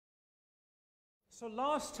So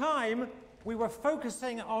last time we were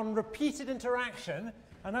focusing on repeated interaction,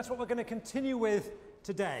 and that's what we're going to continue with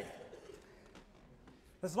today.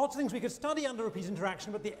 There's lots of things we could study under repeated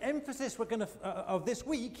interaction, but the emphasis we're going to of this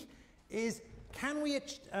week is can we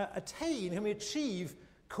achieve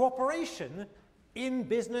cooperation in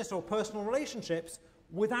business or personal relationships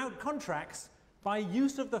without contracts by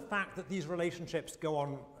use of the fact that these relationships go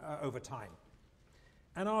on over time.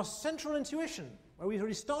 And our central intuition, where we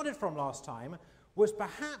already started from last time, was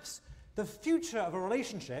perhaps the future of a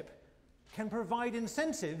relationship can provide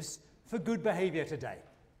incentives for good behavior today.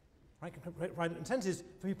 Right? Can provide incentives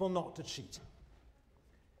for people not to cheat.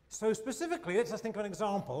 So specifically, let's just think of an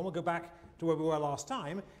example, and we'll go back to where we were last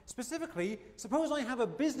time. Specifically, suppose I have a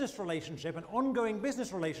business relationship, an ongoing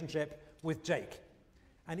business relationship with Jake.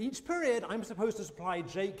 And each period, I'm supposed to supply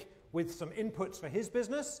Jake with some inputs for his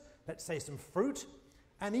business, let's say some fruit.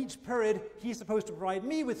 And each period, he's supposed to provide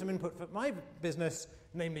me with some input for my business,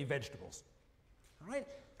 namely vegetables. All right?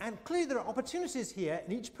 And clearly there are opportunities here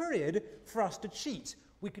in each period for us to cheat.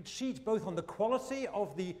 We could cheat both on the quality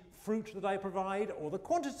of the fruit that I provide or the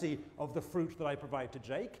quantity of the fruit that I provide to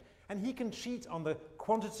Jake, and he can cheat on the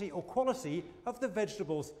quantity or quality of the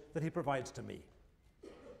vegetables that he provides to me.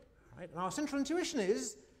 All right? And our central intuition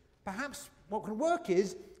is, perhaps what can work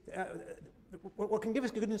is, what can give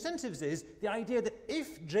us good incentives is the idea that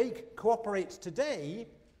if Jake cooperates today,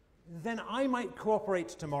 then I might cooperate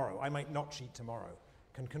tomorrow. I might not cheat tomorrow.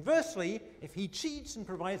 Conversely, if he cheats and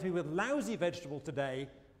provides me with lousy vegetables today,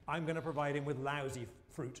 I'm going to provide him with lousy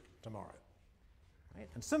fruit tomorrow. Right?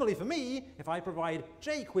 And similarly for me, if I provide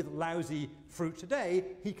Jake with lousy fruit today,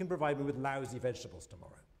 he can provide me with lousy vegetables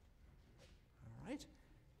tomorrow. All right?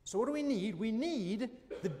 So what do we need? We need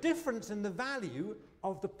the difference in the value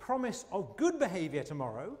of the promise of good behavior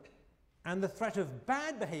tomorrow and the threat of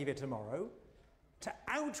bad behavior tomorrow to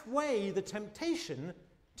outweigh the temptation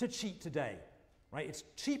to cheat today. Right? It's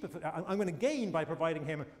cheaper. I'm going to gain by providing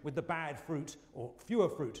him with the bad fruit or fewer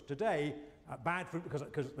fruit today, bad fruit because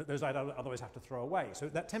those I'd otherwise have to throw away. So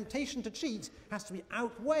that temptation to cheat has to be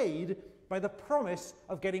outweighed by the promise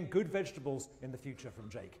of getting good vegetables in the future from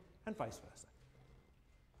Jake, and vice versa.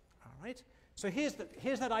 All right? So here's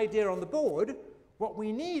that idea on the board. What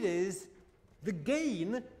we need is the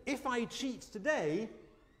gain, if I cheat today,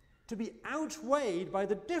 to be outweighed by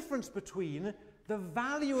the difference between the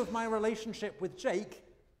value of my relationship with Jake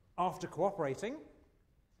after cooperating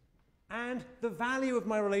and the value of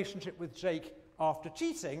my relationship with Jake after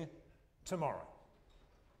cheating tomorrow.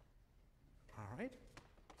 All right?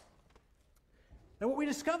 Now what we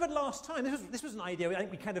discovered last time, this was an idea I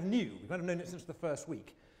think we kind of knew. We've kind of known it since the first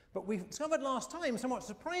week. But we discovered last time, somewhat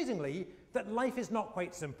surprisingly, that life is not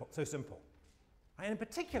quite so simple. And in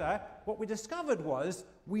particular, what we discovered was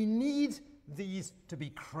we need these to be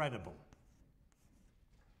credible.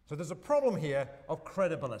 So there's a problem here of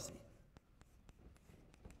credibility.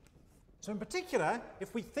 So in particular,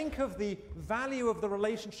 if we think of the value of the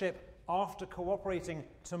relationship after cooperating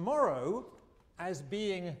tomorrow as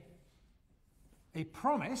being a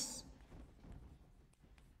promise,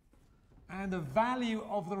 and the value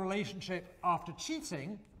of the relationship after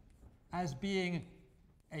cheating as being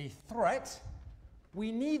a threat,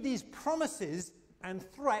 we need these promises and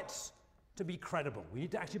threats to be credible. We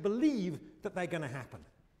need to actually believe that they're going to happen.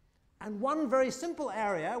 And one very simple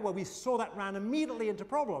area where we saw that ran immediately into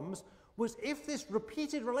problems was if this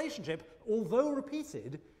repeated relationship, although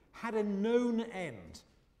repeated, had a known end.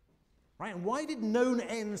 Right? And why did known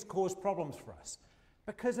ends cause problems for us?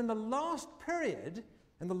 Because in the last period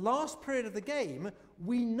of the game,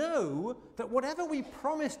 we know that whatever we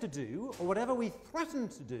promise to do, or whatever we threaten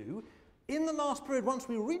to do, in the last period, once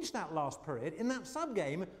we reach that last period, in that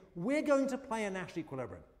subgame, we're going to play a Nash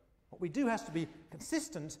equilibrium. What we do has to be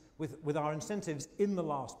consistent with our incentives in the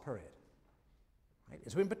last period. Right?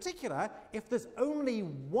 So in particular, if there's only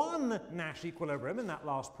one Nash equilibrium in that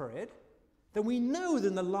last period, then we know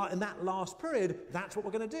that in that last period, that's what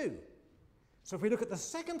we're going to do. So if we look at the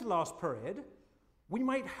second to last period, we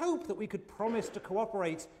might hope that we could promise to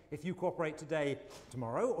cooperate if you cooperate today,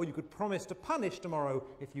 tomorrow, or you could promise to punish tomorrow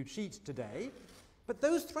if you cheat today. But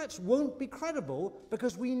those threats won't be credible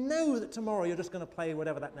because we know that tomorrow you're just going to play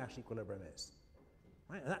whatever that Nash equilibrium is.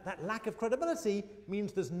 Right? And that lack of credibility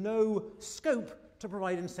means there's no scope to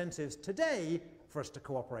provide incentives today for us to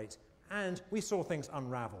cooperate, and we saw things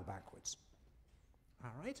unravel backwards.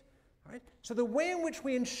 All right? Right? So the way in which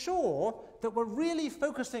we ensure that we're really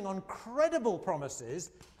focusing on credible promises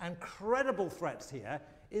and credible threats here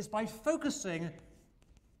is by focusing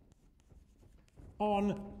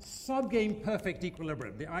on subgame perfect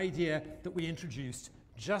equilibrium, the idea that we introduced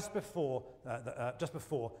just before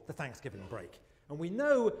the Thanksgiving break. And we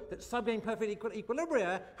know that subgame perfect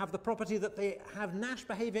equilibria have the property that they have Nash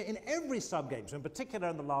behavior in every subgame, so in particular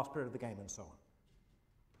in the last period of the game and so on.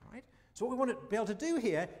 All right? So what we want to be able to do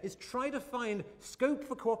here is try to find scope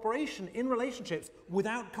for cooperation in relationships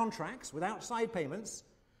without contracts, without side payments,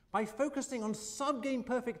 by focusing on subgame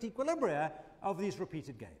perfect equilibria of these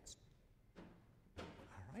repeated games.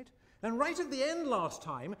 Then right at the end last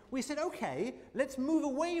time, we said, okay, let's move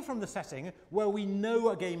away from the setting where we know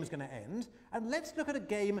a game is going to end, and let's look at a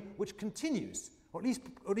game which continues, or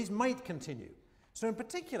at least might continue. So in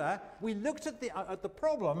particular, we looked at the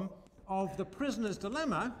problem of the prisoner's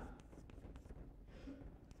dilemma,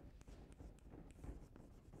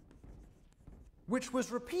 which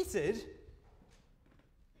was repeated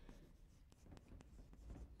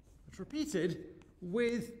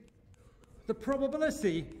with the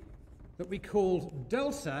probability that we called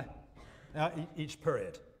delta each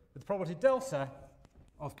period, with the probability delta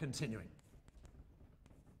of continuing.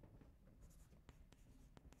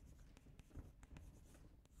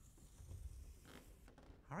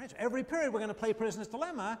 All right, so every period we're going to play prisoner's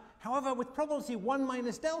dilemma. However, with probability 1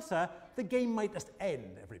 minus delta, the game might just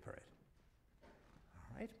end every period.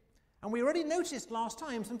 All right, and we already noticed last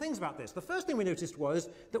time some things about this. The first thing we noticed was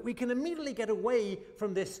that we can immediately get away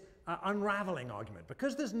from this unraveling argument.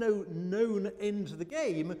 Because there's no known end to the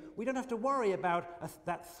game, we don't have to worry about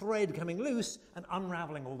that thread coming loose and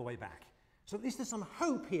unraveling all the way back. So at least there's some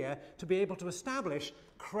hope here to be able to establish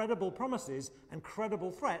credible promises and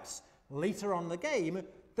credible threats later on in the game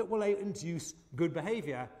that will induce good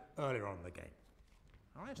behavior earlier on in the game.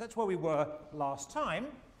 All right, so that's where we were last time.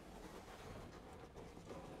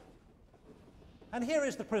 And here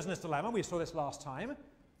is the prisoner's dilemma. We saw this last time.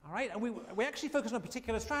 All right, and we actually focused on a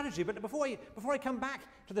particular strategy, but before I come back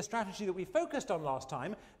to the strategy that we focused on last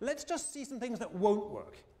time, let's just see some things that won't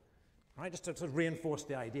work, all right, just to reinforce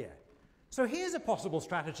the idea. So here's a possible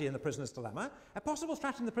strategy in the prisoner's dilemma. A possible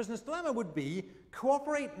strategy in the prisoner's dilemma would be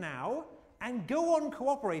cooperate now and go on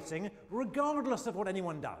cooperating regardless of what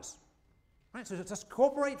anyone does. Right, so just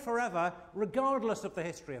cooperate forever regardless of the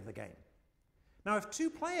history of the game. Now, if two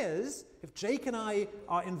players, if Jake and I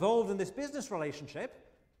are involved in this business relationship,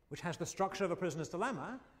 which has the structure of a prisoner's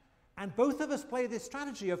dilemma, and both of us play this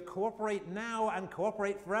strategy of cooperate now and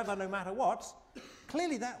cooperate forever no matter what,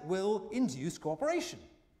 clearly that will induce cooperation.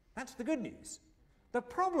 That's the good news. The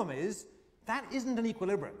problem is that isn't an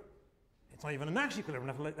equilibrium. It's not even a Nash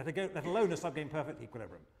equilibrium, let alone a subgame perfect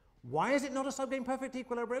equilibrium. Why is it not a subgame perfect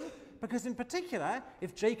equilibrium? Because in particular,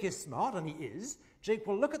 if Jake is smart, and he is, Jake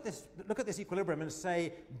will look at this equilibrium and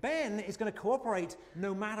say, Ben is going to cooperate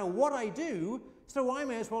no matter what I do, so I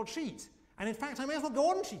may as well cheat. And in fact, I may as well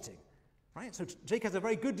go on cheating. Right? So Jake has a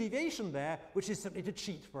very good deviation there, which is simply to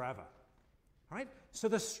cheat forever. Right? So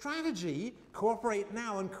the strategy, cooperate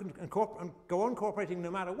now and go on cooperating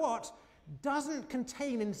no matter what, doesn't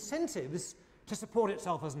contain incentives to support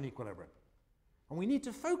itself as an equilibrium. And we need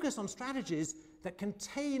to focus on strategies that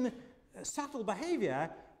contain subtle behavior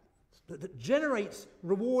that generates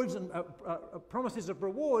rewards and promises of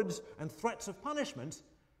rewards and threats of punishment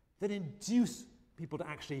that induce people to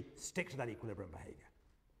actually stick to that equilibrium behavior.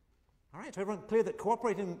 All right, so everyone's clear that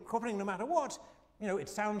cooperating no matter what, you know, it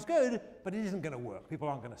sounds good, but it isn't going to work. People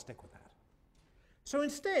aren't going to stick with that. So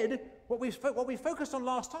instead, what we focused on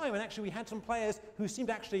last time, and actually we had some players who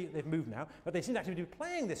seemed actually, they've moved now, but they seemed actually to be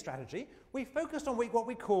playing this strategy, we focused on what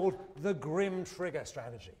we called the grim trigger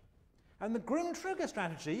strategy. And the grim trigger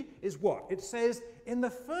strategy is what? It says, in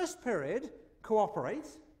the first period, cooperate,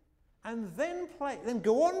 and then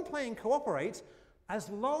go on playing cooperate as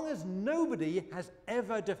long as nobody has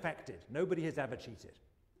ever defected. Nobody has ever cheated.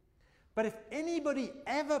 But if anybody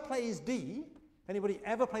ever plays D, if anybody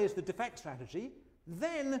ever plays the defect strategy,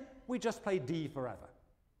 then we just play D forever.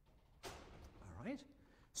 All right?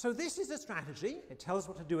 So this is a strategy. It tells us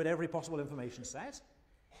what to do at every possible information set.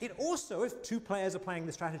 It also, if two players are playing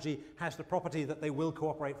the strategy, has the property that they will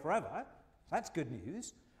cooperate forever. That's good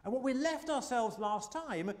news. And what we left ourselves last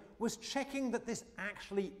time was checking that this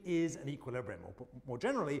actually is an equilibrium, or more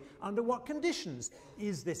generally, under what conditions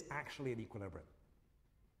is this actually an equilibrium.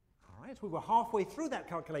 All right, we were halfway through that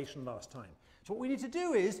calculation last time. So what we need to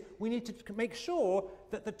do is we need to make sure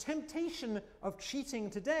that the temptation of cheating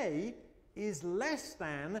today is less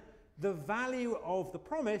than the value of the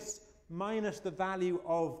promise minus the value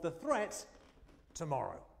of the threat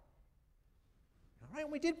tomorrow. All right,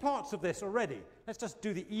 we did parts of this already. Let's just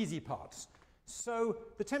do the easy parts. So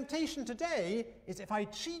the temptation today is if I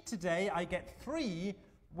cheat today, I get 3,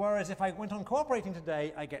 whereas if I went on cooperating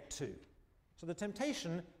today, I get 2. So the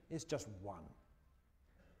temptation is just 1.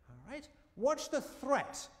 All right, What's the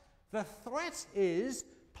threat? The threat is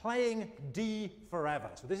playing d forever.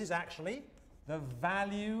 So this is actually the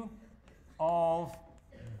value of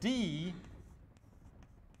dd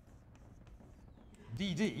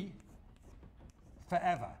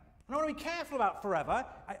forever. And I want to be careful about forever.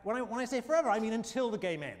 When I say forever, I mean until the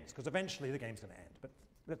game ends, because eventually the game's going to end.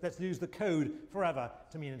 But let's use the code forever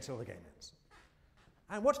to mean until the game ends.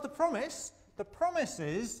 And what's the promise? The promise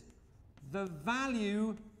is the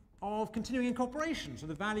value of continuing incorporation, so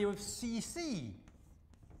the value of CC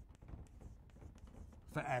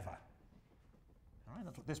forever. All right,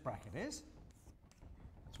 that's what this bracket is.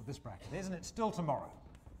 That's what this bracket is, and it's still tomorrow.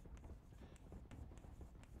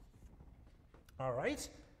 All right,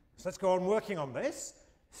 so let's go on working on this.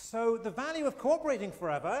 So the value of cooperating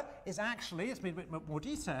forever is actually, let's make a bit more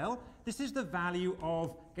detail, this is the value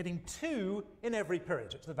of getting 2 in every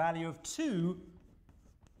period. It's the value of 2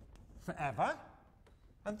 forever.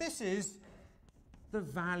 And this is the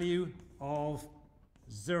value of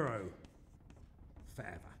 0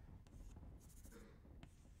 forever.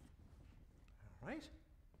 All right.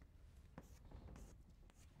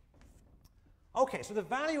 Okay, so the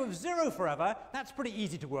value of 0 forever, that's pretty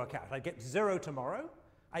easy to work out. I get 0 tomorrow.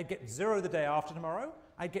 I'd get 0 the day after tomorrow.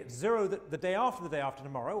 I'd get 0 the day after the day after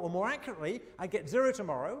tomorrow. Or more accurately, I'd get 0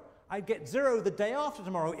 tomorrow. I'd get 0 the day after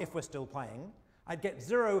tomorrow if we're still playing. I'd get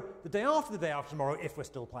 0 the day after tomorrow if we're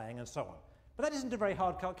still playing, and so on. But that isn't a very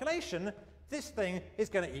hard calculation. This thing is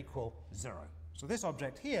going to equal 0. So this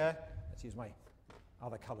object here, let's use my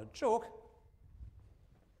other colored chalk.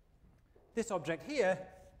 This object here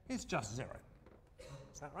is just 0.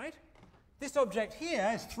 Is that right? This object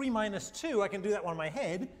here is 3 minus 2. I can do that one in my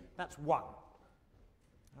head. That's 1. All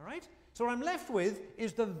right? So what I'm left with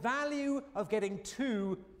is the value of getting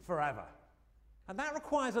 2 forever. And that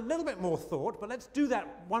requires a little bit more thought, but let's do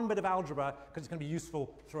that one bit of algebra because it's going to be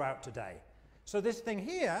useful throughout today. So this thing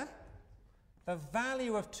here, the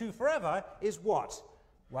value of 2 forever is what?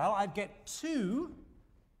 Well, I'd get 2,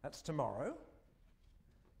 that's tomorrow.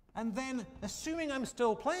 And then, assuming I'm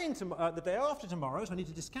still playing the day after tomorrow, so I need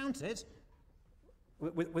to discount it,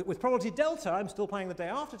 with probability delta, I'm still playing the day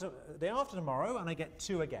after tomorrow, and I get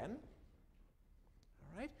 2 again.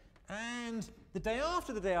 All right? And the day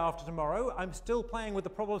after tomorrow, I'm still playing with the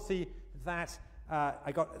probability that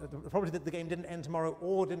the probability that the game didn't end tomorrow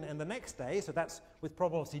or didn't end the next day, so that's with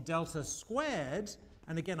probability delta squared,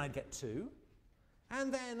 and again I'd get 2.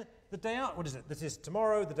 And then the day after, what is it? This is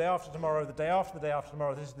tomorrow, the day after tomorrow, the day after the day after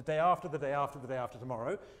tomorrow, this is the day after the day after the day after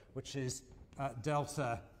tomorrow, which is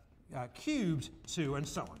delta cubed 2, and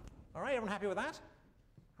so on. All right, everyone happy with that?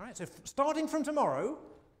 All right, so starting from tomorrow,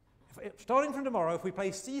 if we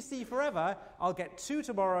play CC forever, I'll get 2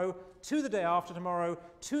 tomorrow, 2 the day after tomorrow,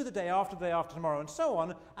 2 the day after tomorrow, and so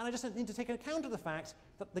on. And I just need to take account of the fact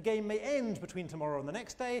that the game may end between tomorrow and the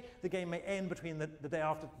next day, the game may end between the day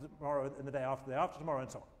after tomorrow and the day after tomorrow, and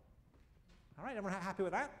so on. All right, everyone happy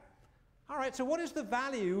with that? All right, so what is the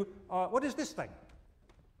value, what is this thing?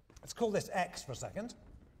 Let's call this x for a second.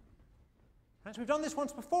 Right, so we've done this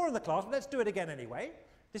once before in the class, but let's do it again anyway.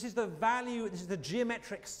 This is the value, this is the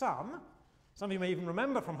geometric sum. Some of you may even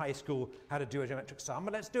remember from high school how to do a geometric sum,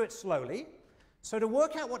 but let's do it slowly. So to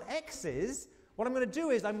work out what x is, what I'm going to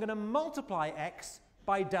do is I'm going to multiply x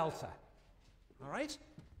by delta. All right?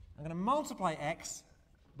 I'm going to multiply x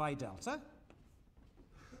by delta.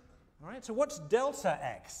 All right, so what's delta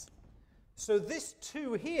x? So this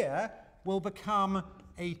 2 here will become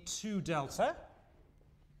a 2 delta.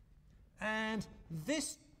 And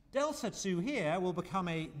this delta 2 here will become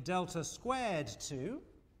a delta squared 2.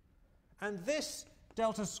 And this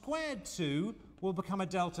delta squared 2 will become a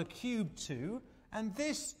delta cubed 2. And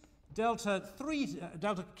this delta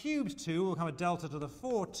cubed 2 will become a delta to the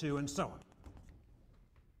 4 2, and so on.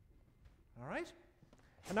 All right?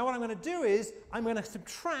 And now what I'm going to do is I'm going to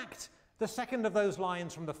subtract the second of those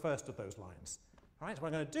lines from the first of those lines. All right? So what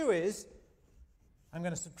I'm going to do is I'm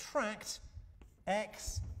going to subtract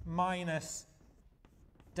x minus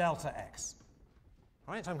delta x.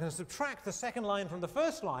 All right? So I'm going to subtract the second line from the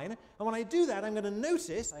first line. And when I do that, I'm going to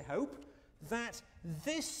notice, I hope, that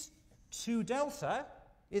this 2 delta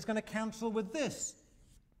is going to cancel with this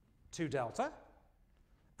 2 delta.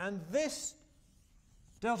 And this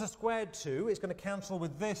delta squared 2 is going to cancel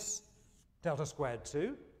with this delta squared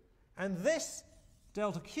 2. And this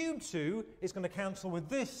delta cubed 2 is going to cancel with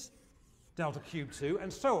this delta cubed 2,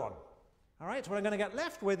 and so on. All right, so what I'm going to get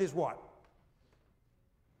left with is what?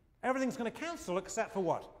 Everything's going to cancel except for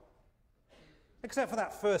what? Except for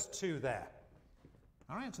that first 2 there.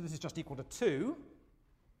 All right, so this is just equal to 2.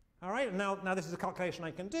 All right, and now this is a calculation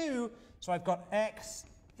I can do. So I've got x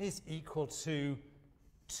is equal to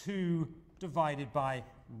 2 divided by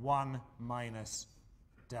 1 minus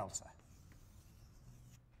delta.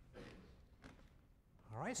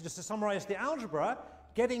 All right, so just to summarize the algebra,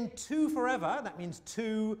 getting 2 forever, that means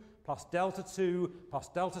 2 plus delta 2 plus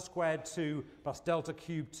delta squared 2 plus delta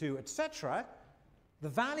cubed 2, etc. The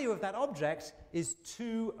value of that object is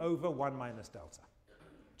 2 over 1 minus delta.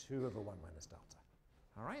 2 over 1 minus delta.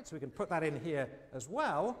 All right, so we can put that in here as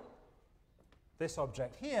well. This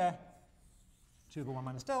object here, 2 over 1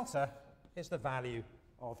 minus delta, is the value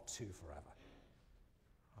of 2 forever.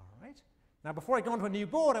 All right. Now, before I go on to a new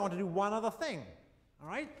board, I want to do one other thing. All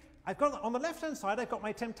right. I've got, on the left-hand side, I've got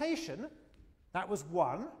my temptation. That was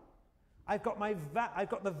 1. I've got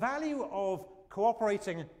the value of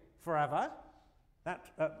cooperating forever, that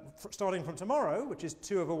starting from tomorrow, which is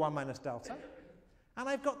 2 over 1 minus delta. And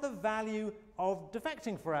I've got the value of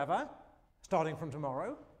defecting forever, starting from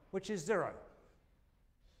tomorrow, which is 0.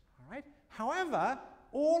 All right. However,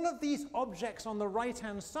 all of these objects on the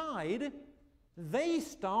right-hand side, they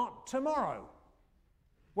start tomorrow.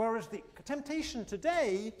 Whereas the temptation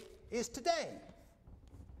today is today.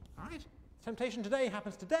 All right? Temptation today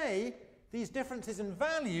happens today. These differences in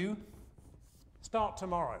value start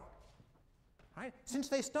tomorrow. Right? Since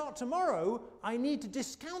they start tomorrow, I need to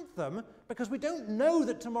discount them because we don't know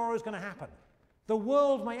that tomorrow is going to happen. The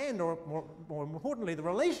world may end, or more importantly, the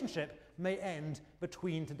relationship may end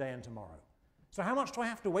between today and tomorrow. So how much do I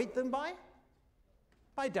have to weight them by?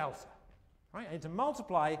 By delta. Right? I need to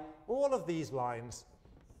multiply all of these lines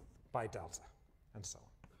by delta, and so on.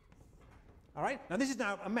 All right? Now this is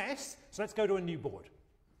now a mess, so let's go to a new board.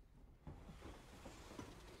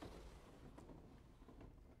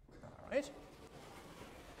 All right?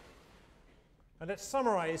 And let's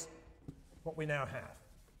summarize what we now have.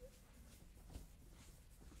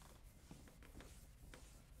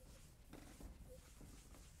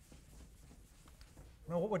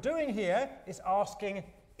 Now what we're doing here is asking,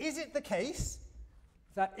 is it the case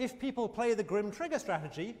that if people play the Grimm trigger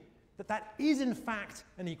strategy, that is in fact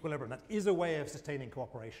an equilibrium, that is a way of sustaining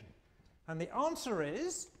cooperation? And the answer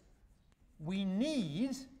is, we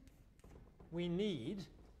need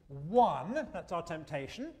 1, that's our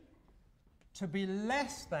temptation, to be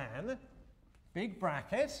less than, big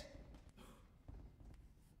bracket,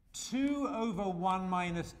 2 over 1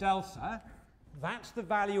 minus delta. That's the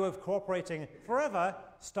value of cooperating forever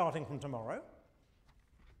starting from tomorrow.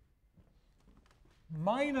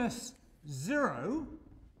 Minus 0,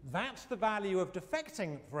 that's the value of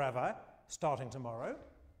defecting forever starting tomorrow.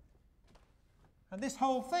 And this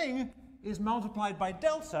whole thing is multiplied by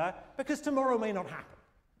delta because tomorrow may not happen.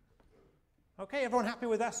 Okay, everyone happy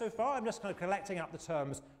with that so far? I'm just kind of collecting up the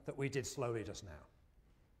terms that we did slowly just now.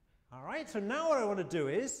 All right, so now what I want to do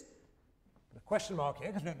is, a question mark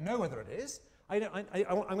here because I don't know whether it is, I'm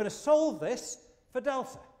going to solve this for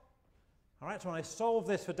delta. All right, so when I solve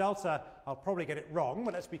this for delta, I'll probably get it wrong,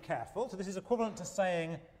 but let's be careful. So this is equivalent to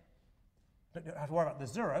saying, don't have to worry about the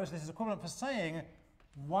zeros, this is equivalent to saying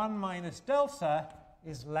 1 minus delta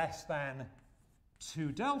is less than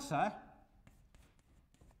 2 delta.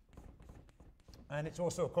 And it's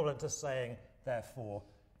also equivalent to saying, therefore,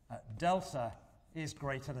 delta is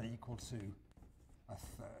greater than or equal to a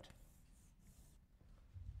third.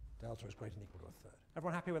 Delta is greater than or equal to a third.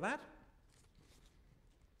 Everyone happy with that?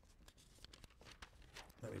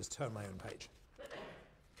 Let me just turn my own page.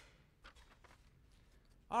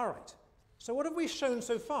 All right. So what have we shown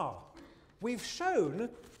so far? We've shown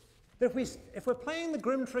that if we're playing the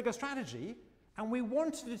Grimm trigger strategy and we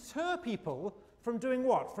want to deter people from doing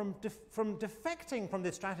what? From defecting from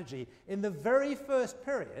this strategy in the very first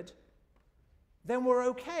period, then we're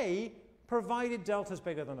okay provided delta is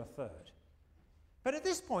bigger than a third. But at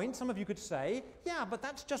this point, some of you could say, yeah, but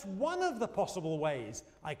that's just one of the possible ways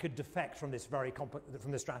I could defect from this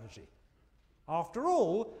from this strategy. After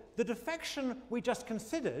all, the defection we just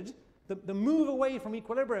considered, the move away from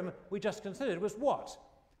equilibrium we just considered was what?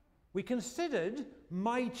 We considered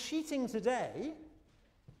my cheating today,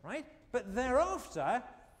 right? But thereafter,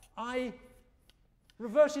 I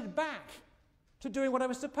reverted back to doing what I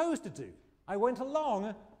was supposed to do. I went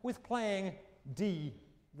along with playing D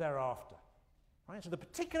thereafter. Right? So the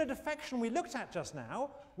particular defection we looked at just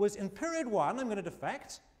now was in period 1, I'm going to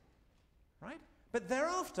defect, right? But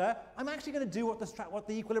thereafter, I'm actually going to do what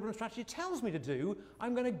the equilibrium strategy tells me to do.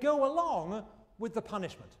 I'm going to go along with the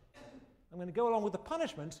punishment. I'm going to go along with the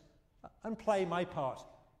punishment and play my part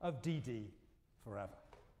of DD forever.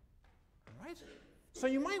 All right? So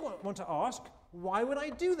you might want to ask, why would I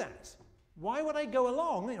do that? Why would I go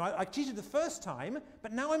along? You know, I cheated the first time,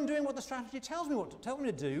 but now I'm doing what the strategy tells me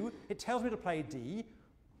to do. It tells me to play D.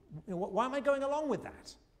 You know, why am I going along with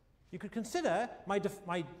that? you could consider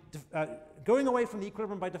going away from the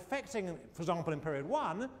equilibrium by defecting, for example, in period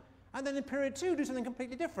 1, and then in period 2 do something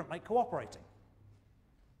completely different, like cooperating.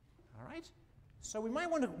 All right? So we might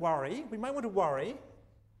want to worry,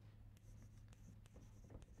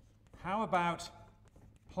 how about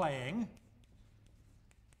playing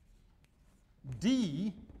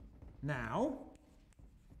D now,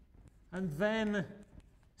 and then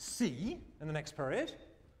C in the next period,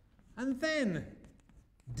 and then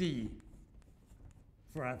D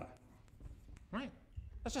forever. Right?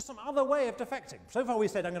 That's just some other way of defecting. So far we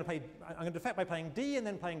said I'm going to defect by playing D and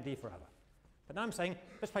then playing D forever. But now I'm saying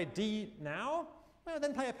let's play D now, well,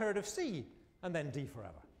 then play a period of C and then D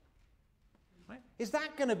forever. Right? Is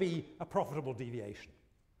that going to be a profitable deviation?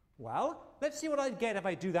 Well, let's see what I'd get if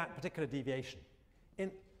I do that particular deviation.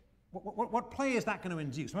 What play is that going to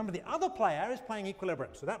induce? Remember, the other player is playing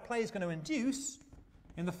equilibrium, so that play is going to induce,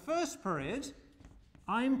 in the first period,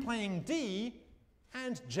 I'm playing D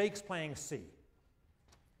and Jake's playing C.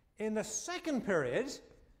 In the second period,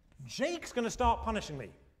 Jake's going to start punishing me,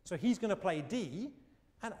 so he's going to play D,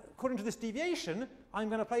 and according to this deviation, I'm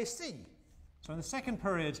going to play C. So in the second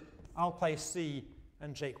period, I'll play C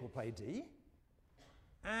and Jake will play D.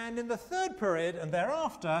 And in the third period and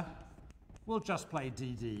thereafter, we'll just play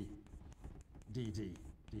DD, DD,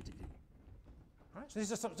 DDD. Right? So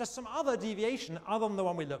this is just some other deviation other than the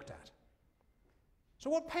one we looked at.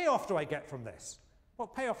 So what payoff do I get from this?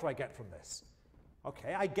 What payoff do I get from this?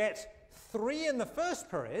 Okay, I get 3 in the first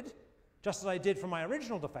period, just as I did from my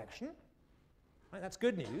original defection. Right, that's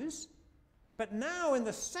good news. But now in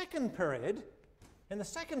the second period,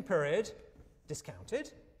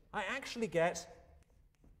 discounted, I actually get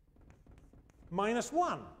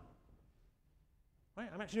 -1. Right?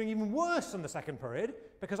 I'm actually doing even worse in the second period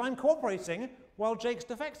because I'm cooperating while Jake's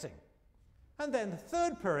defecting. And then the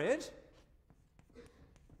third period,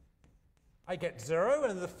 I get 0,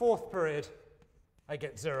 and in the fourth period, I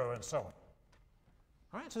get 0, and so on.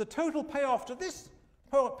 All right, so the total payoff to this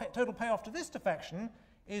defection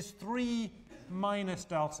is 3 minus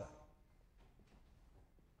delta.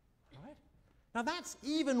 All right? Now that's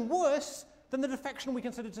even worse than the defection we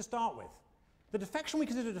considered to start with. The defection we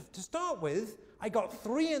considered to start with, I got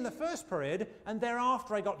 3 in the first period, and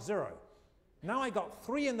thereafter I got 0. Now I got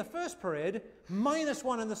 3 in the first period,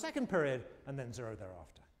 -1 in the second period, and then 0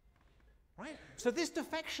 thereafter. Right? So this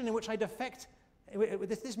defection in which I defect,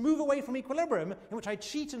 this move away from equilibrium, in which I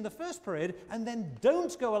cheat in the first period and then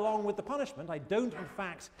don't go along with the punishment, I don't in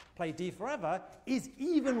fact play D forever, is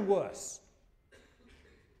even worse.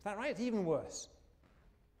 Is that right? It's even worse.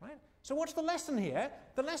 Right? So what's the lesson here?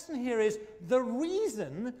 The lesson here is the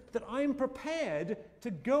reason that I'm prepared to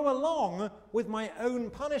go along with my own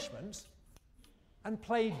punishment and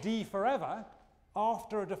play D forever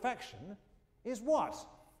after a defection is what?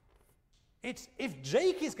 It's if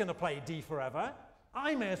Jake is going to play D forever,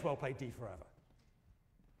 I may as well play D forever.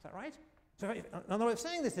 Is that right? So another way of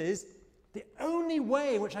saying this is the only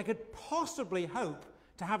way in which I could possibly hope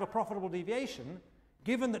to have a profitable deviation,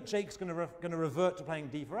 given that Jake's going to revert to playing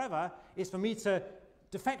D forever, is for me to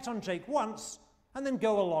defect on Jake once and then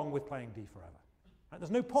go along with playing D forever. Right? There's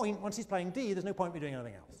no point, once he's playing D, there's no point in me doing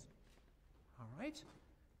anything else. All right?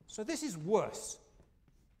 So this is worse.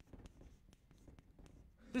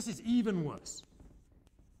 This is even worse.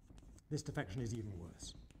 This defection is even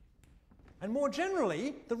worse. And more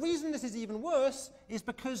generally, the reason this is even worse is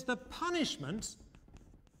because the punishment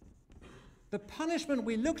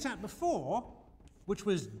we looked at before, which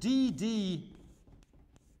was DD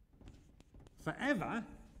forever,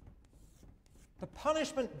 the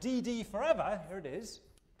punishment DD forever, here it is,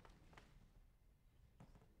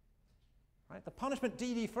 right? The punishment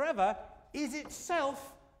DD forever is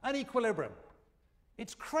itself an equilibrium.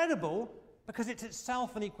 It's credible because it's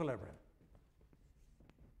itself an equilibrium.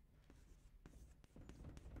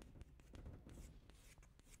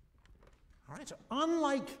 All right, so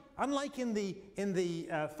unlike in the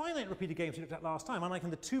finite repeated games we looked at last time, unlike in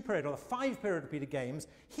the 2-period or the 5-period repeated games,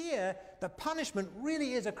 here the punishment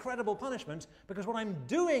really is a credible punishment because what I'm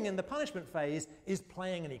doing in the punishment phase is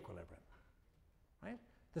playing an equilibrium. Right?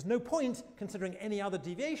 There's no point considering any other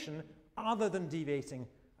deviation other than deviating,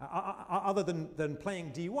 other than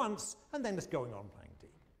playing D once and then just going on playing D.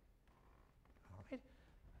 All right?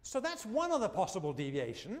 So that's one other possible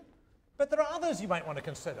deviation, but there are others you might want to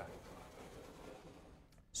consider.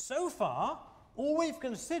 So far, all we've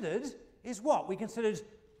considered is what? We considered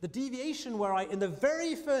the deviation where in the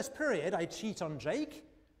very first period, I cheat on Jake,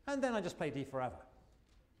 and then I just play D forever.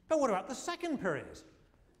 But what about the second period?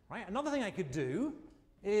 Right? Another thing I could do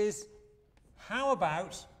is, how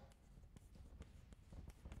about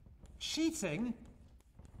cheating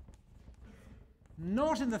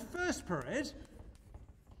not in the first period,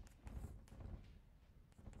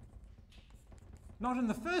 not in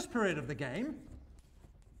the first period of the game,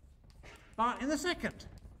 but in the second.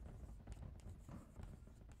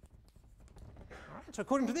 All right, so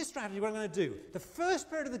according to this strategy, what I'm going to do, the first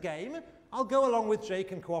period of the game, I'll go along with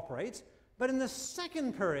Jake and cooperate, but in the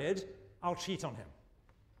second period, I'll cheat on him.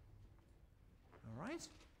 All right?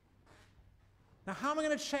 Now, how am I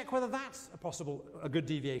going to check whether that's a good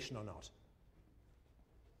deviation or not?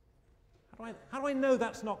 How do I know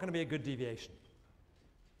that's not going to be a good deviation?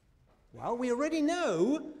 Well, we already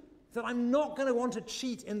know that I'm not going to want to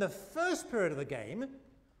cheat in the first period of the game.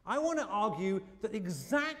 I want to argue that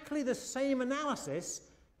exactly the same analysis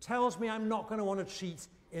tells me I'm not going to want to cheat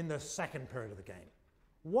in the second period of the game.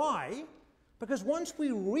 Why? Because once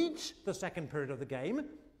we reach the second period of the game,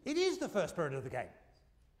 it is the first period of the game.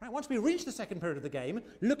 Right? Once we reach the second period of the game,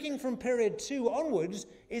 looking from period 2 onwards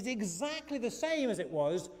is exactly the same as it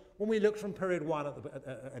was when we looked from period 1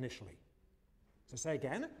 initially. So say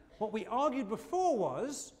again, what we argued before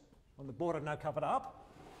was, on the board I've now covered up,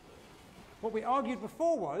 what we argued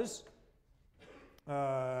before was,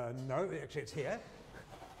 no, actually it's here.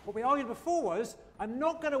 What we argued before was, I'm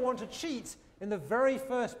not going to want to cheat in the very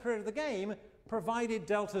first period of the game, provided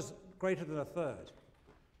delta's greater than a third.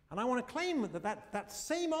 And I want to claim that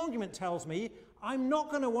same argument tells me I'm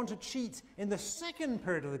not going to want to cheat in the second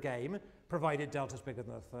period of the game, provided delta's bigger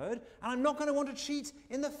than a third, and I'm not going to want to cheat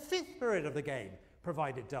in the fifth period of the game,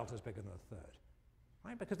 provided delta's bigger than a third.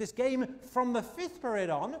 Right? Because this game from the 5th period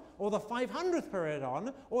on, or the 500th period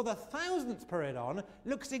on, or the 1000th period on,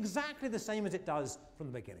 looks exactly the same as it does from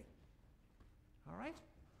the beginning. All right?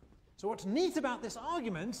 So what's neat about this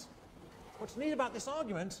argument,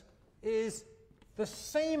 is the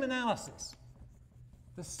same analysis.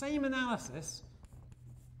 The same analysis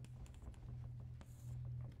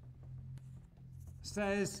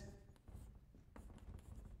says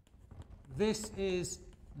this is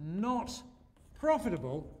not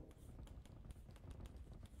profitable.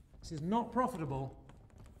 This is not profitable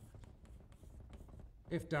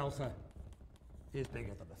if delta is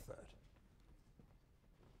bigger than a third.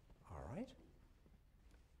 All right?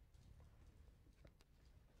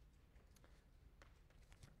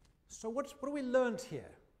 So what have we learned here?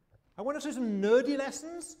 I want to do some nerdy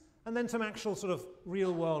lessons and then some actual sort of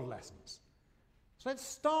real-world lessons. So let's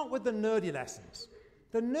start with the nerdy lessons.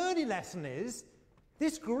 The nerdy lesson is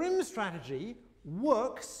this Grimm strategy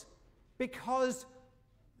works because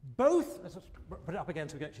both, let's put it up again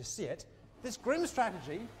so we can actually see it. This Grimm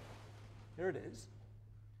strategy, here it is,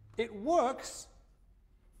 it works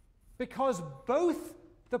because both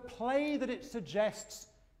the play that it suggests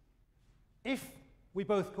if we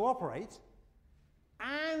both cooperate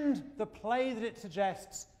and the play that it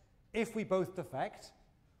suggests if we both defect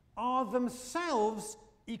are themselves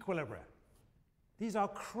equilibria. These are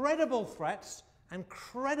credible threats and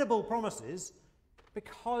credible promises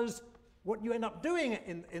because what you end up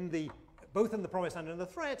doing both in the promise and in the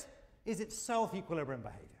threat is itself equilibrium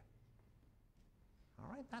behavior.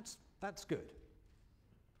 All right, that's good.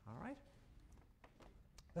 All right.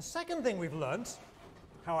 The second thing we've learnt,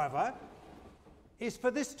 however, is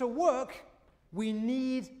for this to work, we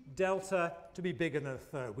need delta to be bigger than a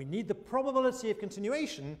third. We need the probability of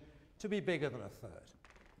continuation to be bigger than a third.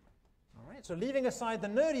 All right, so leaving aside the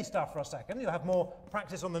nerdy stuff for a second, you'll have more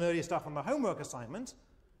practice on the nerdy stuff on the homework assignment.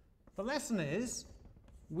 The lesson is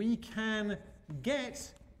we can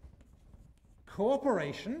get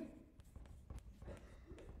cooperation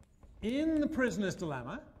in the prisoner's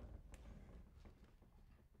dilemma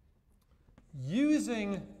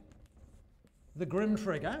using the Grimm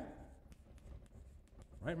trigger.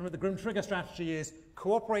 Right? Remember, the Grimm trigger strategy is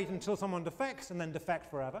cooperate until someone defects and then defect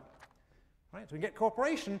forever. Right? So we get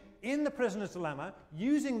cooperation in the prisoner's dilemma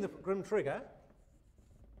using the Grimm trigger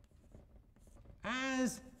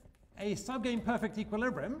as a subgame perfect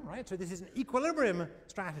equilibrium. Right? So this is an equilibrium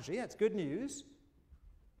strategy. That's good news.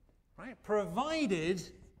 Right? Provided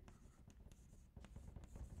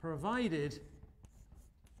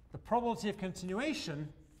the probability of continuation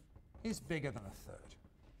is bigger than a third.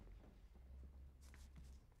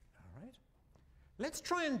 All right? Let's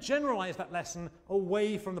try and generalize that lesson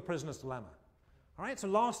away from the prisoner's dilemma. All right, so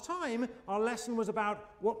last time our lesson was about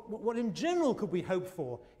what in general could we hope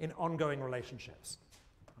for in ongoing relationships.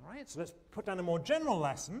 All right, so let's put down a more general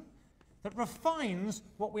lesson that refines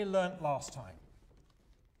what we learnt last time.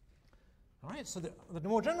 All right, so the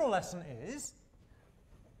more general lesson is,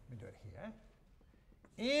 let me do it here,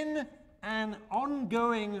 in an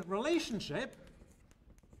ongoing relationship,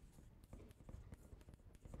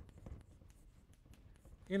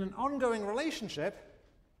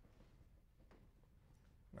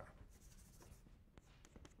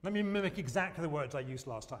 Let me mimic exactly the words I used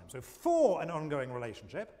last time. So for an ongoing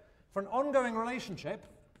relationship,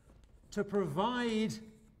 to provide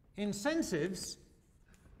incentives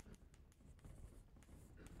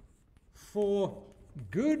for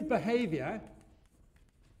good behavior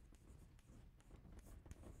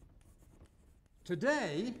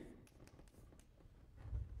today,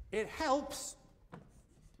 it helps.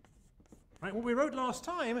 Right, what we wrote last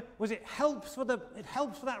time was it helps for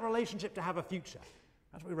that relationship to have a future.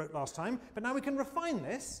 That's what we wrote last time. But now we can refine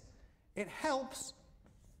this. It helps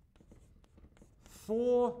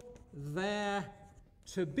for there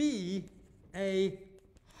to be a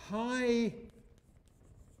high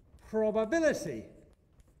probability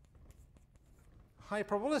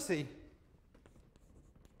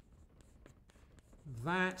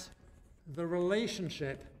that the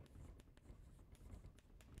relationship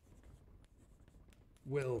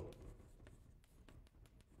will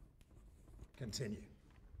continue.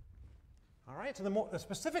 All right, so the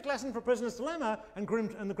specific lesson for prisoner's dilemma and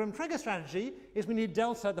the Grimm-Traeger strategy is we need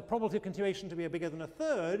delta, the probability of continuation, to be bigger than a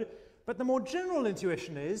third. But the more general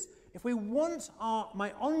intuition is, if we want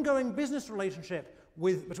my ongoing business relationship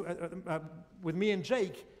with me and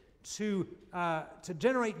Jake to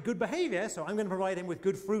generate good behavior, so I'm going to provide him with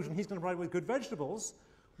good fruit and he's going to provide with good vegetables,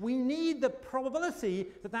 we need the probability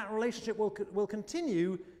that that relationship will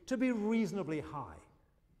continue to be reasonably high.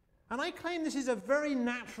 And I claim this is a very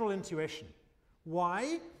natural intuition.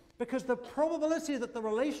 Why? Because the probability that the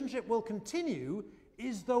relationship will continue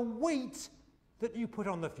is the weight that you put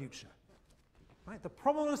on the future. Right? The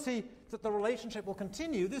probability that the relationship will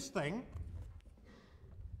continue, this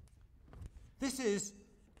is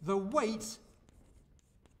the weight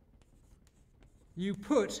you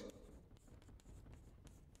put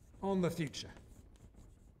on the future.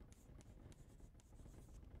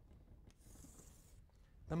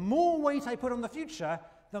 The more weight I put on the future,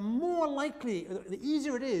 the more likely, the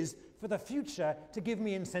easier it is for the future to give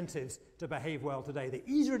me incentives to behave well today. The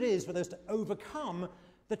easier it is for those to overcome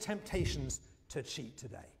the temptations to cheat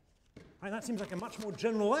today. Right, that seems like a much more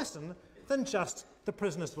general lesson than just the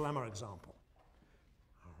prisoner's dilemma example.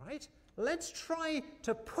 All right, let's try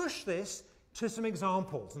to push this to some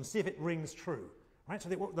examples and see if it rings true. Right, so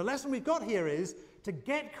the lesson we've got here is to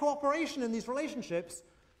get cooperation in these relationships,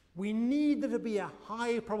 we need there to be a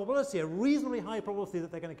high probability, a reasonably high probability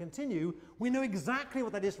that they're going to continue. We know exactly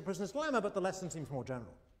what that is for prisoner's dilemma, but the lesson seems more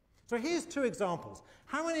general. So here's two examples.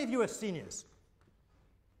 How many of you are seniors?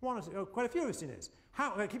 Quite a few are seniors.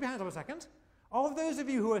 Keep your hands up a second. Of those of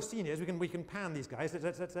you who are seniors, we can pan these guys.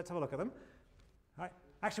 Let's have a look at them. All right.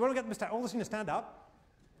 Actually, why don't we get them to stand? All the seniors stand up.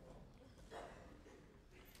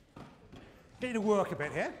 Get you to work a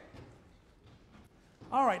bit here.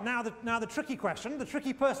 All right, now the tricky question, the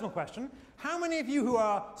tricky personal question. How many of you who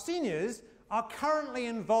are seniors are currently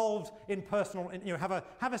involved in personal,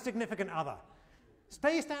 have a significant other?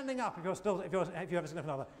 Stay standing up if you have a significant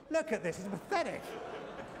other. Look at this, it's pathetic.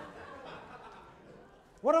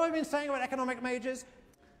 What have I been saying about economic majors?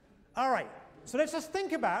 All right, so let's just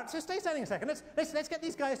think about, so stay standing a second. Let's get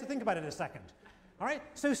these guys to think about it a second. All right,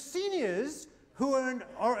 so seniors who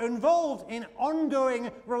are involved in ongoing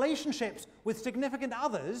relationships with significant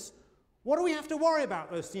others, what do we have to worry about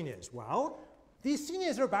those seniors? Well, these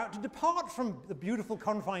seniors are about to depart from the beautiful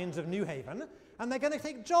confines of New Haven, and they're going to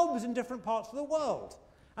take jobs in different parts of the world.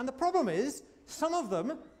 And the problem is, some of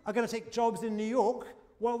them are going to take jobs in New York,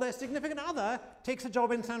 while their significant other takes a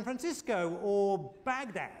job in San Francisco or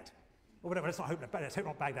Baghdad. Or whatever, let's hope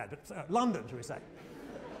not Baghdad, but London, shall we say.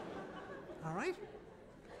 All right?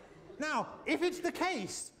 Now, if it's the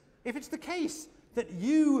case that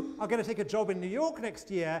you are going to take a job in New York next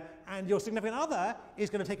year and your significant other is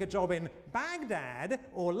going to take a job in Baghdad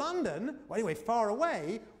or London, or anyway, far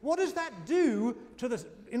away, what does that do to the,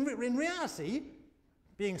 in reality,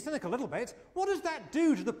 being cynical a little bit, what does that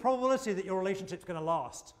do to the probability that your relationship's going to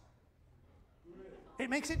last? It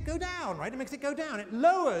makes it go down, right? It makes it go down. It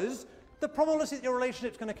lowers the probability that your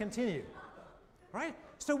relationship's going to continue, right?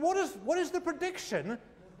 So what is the prediction?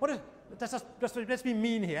 Let's be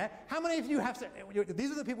mean here. How many of you have,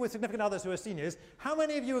 these are the people with significant others who are seniors, how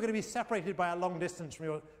many of you are going to be separated by a long distance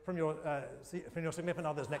from your significant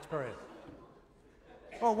other's next period?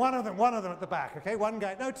 Oh, one of them at the back, okay? One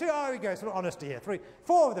guy, no, two, oh, we go, sort of honesty here. Three,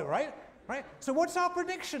 four of them, right? So what's our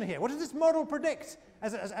prediction here? What does this model predict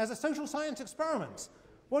as a social science experiment?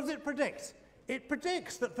 What does it predict? It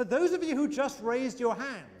predicts that for those of you who just raised your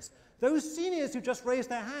hands, those seniors who just raised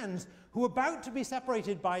their hands, who are about to be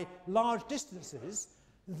separated by large distances,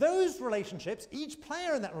 those relationships, each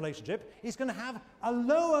player in that relationship is going to have a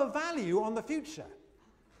lower value on the future.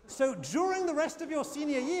 So during the rest of your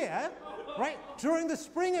senior year, right? During the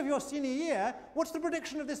spring of your senior year, what's the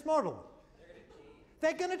prediction of this model?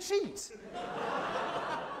 They're going to cheat.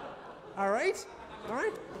 All right? All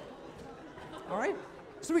right? All right?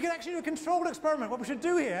 So we can actually do a controlled experiment. What we should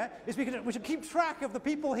do here is we should keep track of the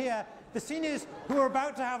people here, the seniors who are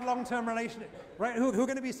about to have long-term relationships, right? Who are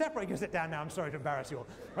going to be separated. You can sit down now. I'm sorry to embarrass you all,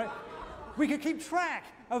 right? We could keep track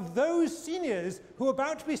of those seniors who are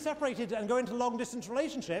about to be separated and go into long-distance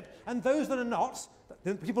relationship, and those that are not,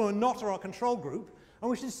 the people who are not are our control group, and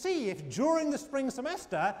we should see if during the spring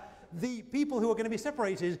semester the people who are going to be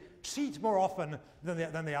separated cheat more often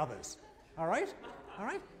than the others. All right? All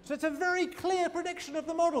right? So it's a very clear prediction of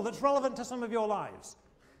the model that's relevant to some of your lives.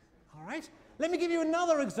 All right? Let me give you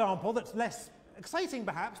another example that's less exciting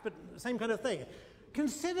perhaps, but the same kind of thing.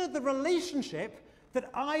 Consider the relationship that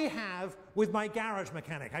I have with my garage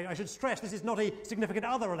mechanic. I should stress this is not a significant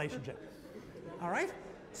other relationship. All right?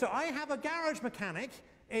 So I have a garage mechanic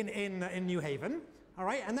in New Haven, all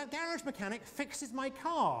right? And that garage mechanic fixes my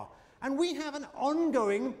car. And we have an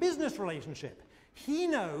ongoing business relationship. He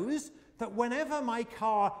knows that whenever my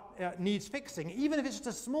car needs fixing, even if it's just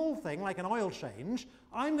a small thing like an oil change,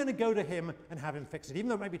 I'm going to go to him and have him fix it, even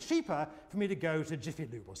though it might be cheaper for me to go to Jiffy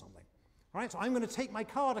Lube or something. All right, so I'm going to take my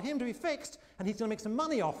car to him to be fixed, and he's going to make some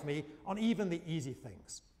money off me on even the easy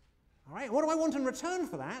things. All right, what do I want in return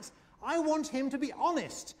for that? I want him to be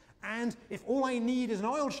honest. And if all I need is an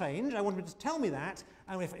oil change, I want him to tell me that.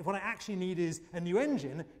 And if what I actually need is a new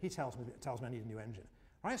engine, he tells me I need a new engine.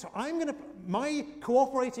 Right? So my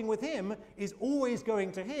cooperating with him is always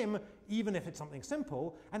going to him, even if it's something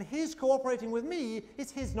simple, and his cooperating with me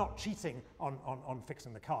is his not cheating on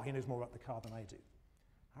fixing the car. He knows more about the car than I do.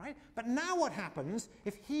 All right? But now what happens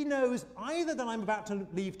if he knows either that I'm about to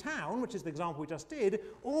leave town, which is the example we just did,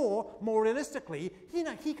 or more realistically,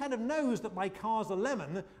 he kind of knows that my car's a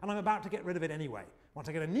lemon and I'm about to get rid of it anyway. Once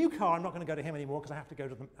I get a new car, I'm not going to go to him anymore because I have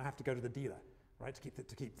to go to the dealer, right,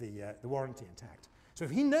 to keep the warranty intact. So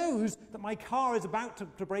if he knows that my car is about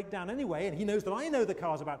to break down anyway, and he knows that I know the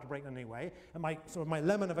car is about to break down anyway, and my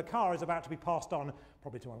lemon of a car is about to be passed on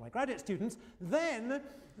probably to one of my graduate students, then,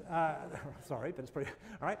 sorry, but it's pretty,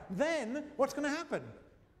 all right, then what's going to happen?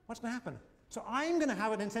 What's going to happen? So I'm going to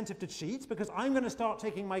have an incentive to cheat because I'm going to start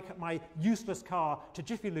taking my useless car to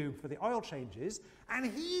Jiffy Lube for the oil changes, and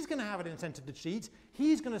he's going to have an incentive to cheat.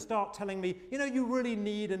 He's going to start telling me, you know, you really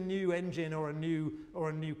need a new engine or a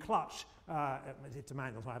new clutch. It's a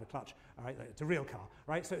manual, so I have a clutch. All right, it's a real car,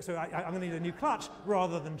 right? So I'm going to need a new clutch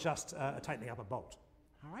rather than just tightening up a bolt.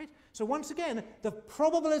 All right. So once again, the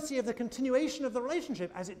probability of the continuation of the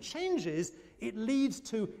relationship as it changes, it leads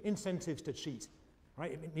to incentives to cheat.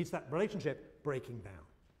 Right? It needs that relationship breaking down.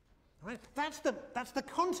 All right? That's the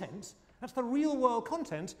content, that's the real world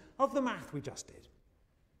content of the math we just did.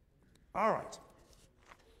 All right.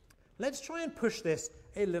 Let's try and push this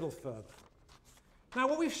a little further. Now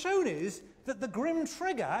what we've shown is that the Grimm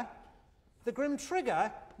trigger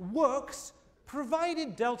works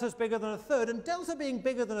provided delta's bigger than a third, and delta being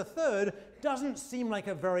bigger than a third doesn't seem like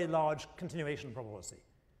a very large continuation probability.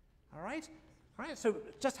 All right? Right, so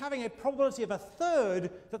just having a probability of a third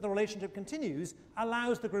that the relationship continues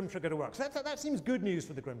allows the Grimm trigger to work. So that seems good news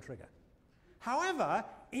for the Grimm trigger. However,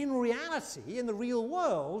 in reality, in the real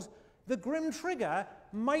world, the Grimm trigger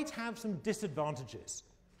might have some disadvantages.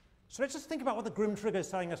 So let's just think about what the Grimm trigger is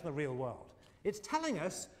telling us in the real world. It's telling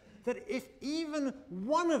us that if even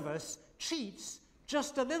one of us cheats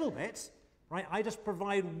just a little bit, right, I just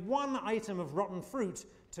provide one item of rotten fruit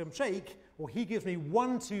to Jake, or he gives me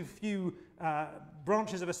one too few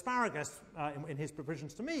branches of asparagus in his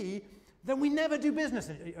provisions to me, then we never do business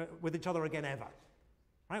with each other again ever.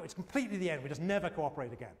 Right? It's completely the end. We just never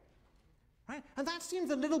cooperate again. Right? And that seems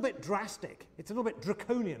a little bit drastic. It's a little bit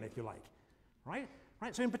draconian, if you like. Right?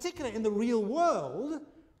 Right? So in particular, in the real world,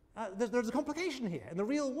 there's a complication here. In the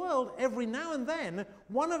real world, every now and then,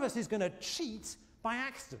 one of us is going to cheat by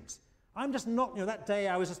accident. I'm just not, that day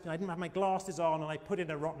I didn't have my glasses on and I put in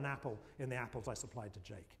a rotten apple in the apples I supplied to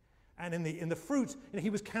Jake. And in the fruit, he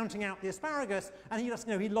was counting out the asparagus and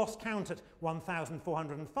he lost count at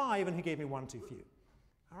 1,405 and he gave me one too few.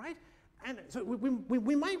 All right? And so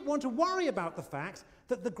we might want to worry about the fact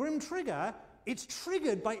that the Grimm trigger, it's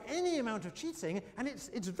triggered by any amount of cheating and it's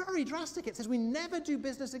very drastic. It says we never do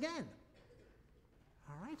business again.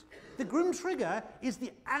 All right? The Grimm trigger is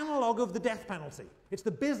the analog of the death penalty. It's the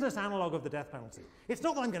business analog of the death penalty. It's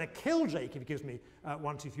not that I'm going to kill Jake if he gives me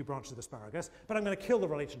one too few branches of asparagus, but I'm going to kill the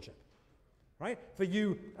relationship. Right? For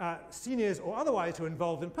you seniors or otherwise who are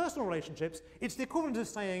involved in personal relationships, it's the equivalent of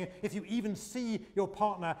saying if you even see your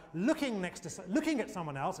partner looking at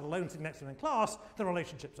someone else, alone sitting next to them in class, the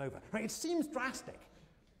relationship's over. Right? It seems drastic.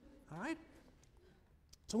 All right?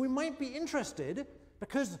 So we might be interested,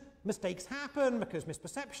 because mistakes happen, because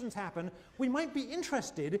misperceptions happen, we might be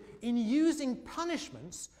interested in using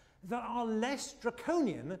punishments that are less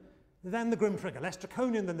draconian than the grim trigger, less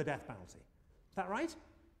draconian than the death penalty. Is that right?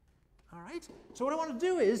 All right. So what I want to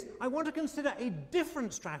do is, I want to consider a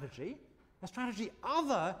different strategy, a strategy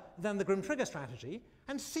other than the grim trigger strategy,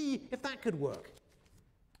 and see if that could work.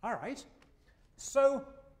 All right. So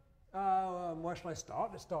where shall I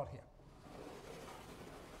start? Let's start here.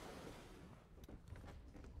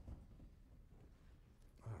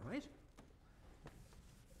 All right.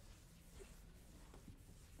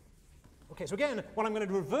 Okay, so again, what I'm going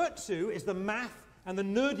to revert to is the math and the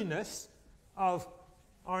nerdiness of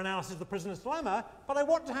our analysis of the prisoner's dilemma, but I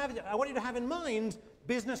want you to have in mind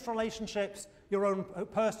business relationships, your own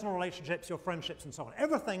personal relationships, your friendships, and so on.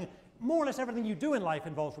 Everything, more or less everything you do in life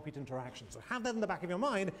involves repeat interaction. So have that in the back of your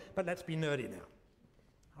mind, but let's be nerdy now.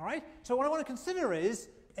 All right? So what I want to consider is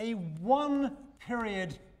a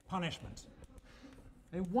one-period punishment.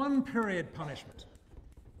 A one-period punishment.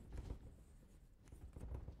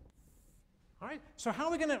 All right? So how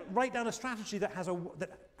are we going to write down a strategy that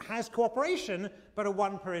has cooperation, but a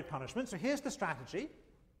one-period punishment? So here's the strategy.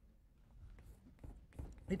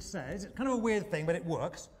 It says, it's kind of a weird thing, but it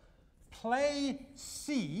works. Play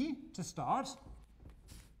C to start.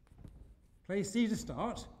 Play C to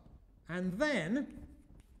start. And then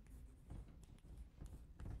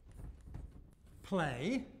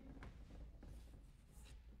play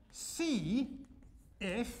C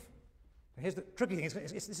if, here's the tricky thing,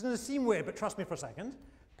 it's going to seem weird, but trust me for a second.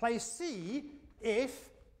 Play C if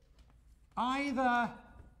either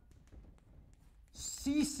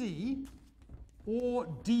CC or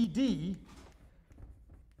DD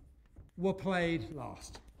were played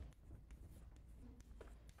last.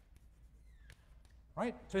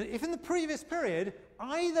 Right? So if in the previous period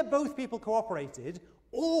either both people cooperated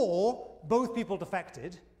or both people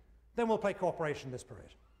defected, then we'll play cooperation this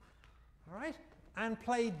period. All right? And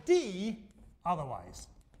play D otherwise.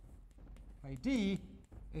 Play D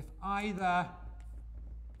if either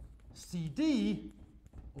CD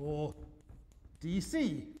or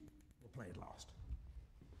DC were played last.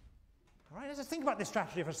 All right, let's just think about this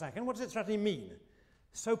strategy for a second. What does this strategy mean?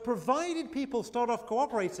 So provided people start off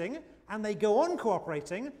cooperating and they go on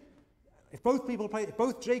cooperating, if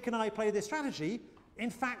both Jake and I play this strategy, in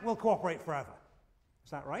fact we'll cooperate forever.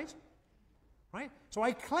 Is that right? Right? So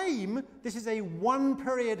I claim this is a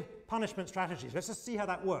one-period punishment strategy. So let's just see how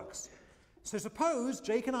that works. So suppose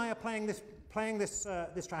Jake and I are playing this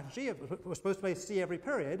strategy. We're supposed to play C every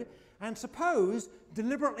period. And suppose,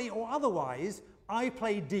 deliberately or otherwise, I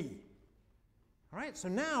play D. All right? So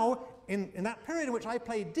now, in that period in which I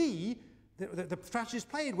played D, the strategies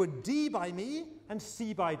played were D by me and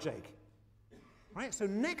C by Jake. All right? So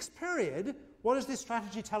next period, what does this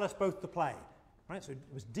strategy tell us both to play? Right, so it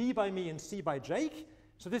was D by me and C by Jake.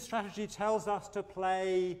 So this strategy tells us to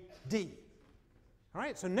play D. All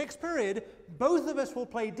right, so next period, both of us will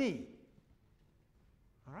play D.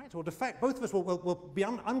 All right, so we'll defect. Both of us will be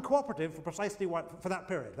uncooperative for precisely for that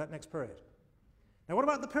period, that next period. Now, what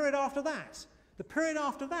about the period after that? The period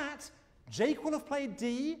after that, Jake will have played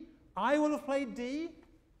D, I will have played D.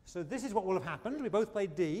 So this is what will have happened. We both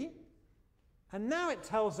played D. And now it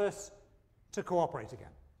tells us to cooperate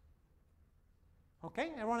again.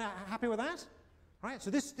 Okay, everyone happy with that? All right,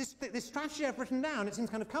 so this strategy I've written down, it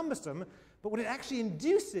seems kind of cumbersome, but what it actually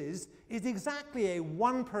induces is exactly a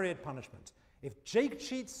one-period punishment. If Jake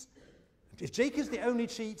cheats, if Jake is the only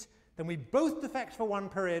cheat, then we both defect for one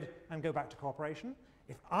period and go back to cooperation.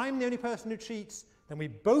 If I'm the only person who cheats, then we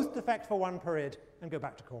both defect for one period and go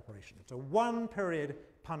back to cooperation. It's a one-period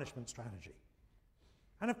punishment strategy.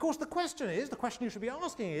 And of course the question you should be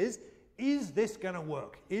asking is this going to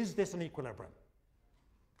work? Is this an equilibrium?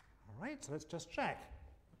 All right, so let's just check.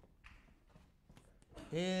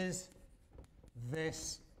 Is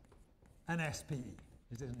this an SPE?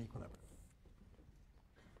 Is this an equilibrium?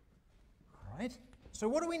 All right, so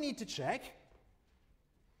what do we need to check?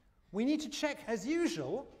 We need to check, as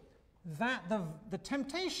usual, that the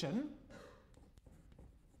temptation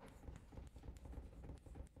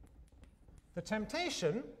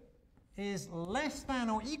is less than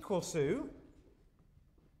or equal to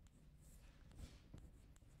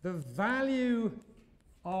the value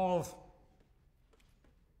of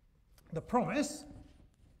the promise,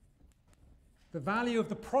 the value of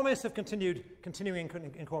the promise of continuing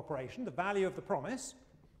incorporation, the value of the promise,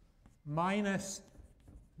 minus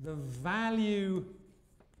the value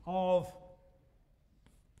of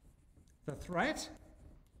the threat,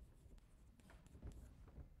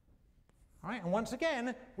 All right, and once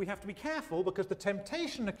again, we have to be careful because the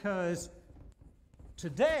temptation occurs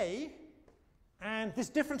today, and this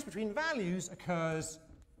difference between values occurs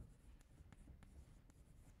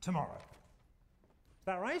tomorrow. Is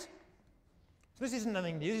that right? So this isn't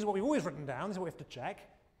anything new. This is what we've always written down. This is what we have to check.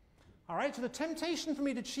 All right, so the temptation for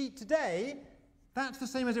me to cheat today, that's the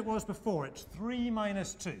same as it was before. It's 3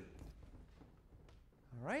 minus 2.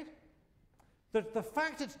 All right? The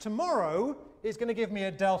fact it's tomorrow is going to give me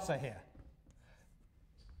a delta here.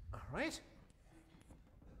 All right?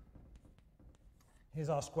 Here's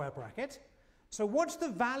our square bracket. So what's the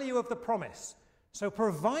value of the promise? So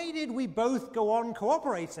provided we both go on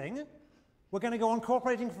cooperating, we're going to go on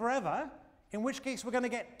cooperating forever, in which case we're going to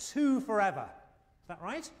get 2 forever. Is that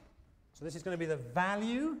right? So this is going to be the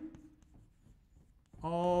value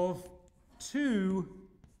of 2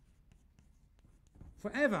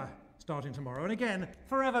 forever starting tomorrow. And again,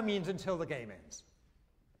 forever means until the game ends.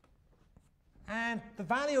 And the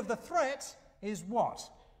value of the threat is what?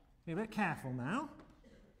 Be a bit careful now.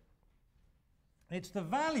 It's the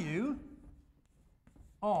value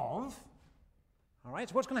of, all right,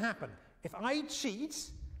 so what's going to happen? If I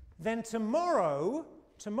cheat, then tomorrow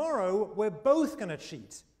we're both going to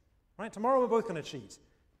cheat. Right? Tomorrow we're both going to cheat.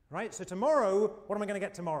 Right? So tomorrow, what am I going to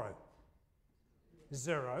get tomorrow?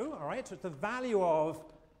 0. All right? So it's the value of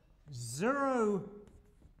 0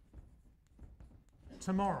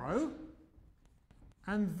 tomorrow,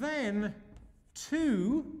 and then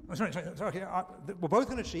 2. Oh, sorry. We're both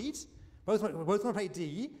going to cheat. We're both going to play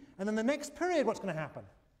D, and then the next period, what's going to happen?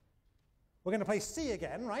 We're going to play C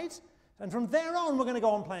again, right? And from there on, we're going to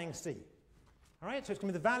go on playing C. All right, so it's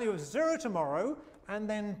going to be the value of 0 tomorrow, and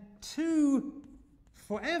then 2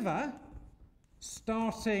 forever,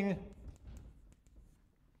 starting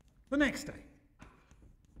the next day.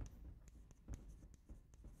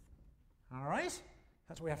 All right,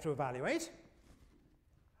 that's what we have to evaluate.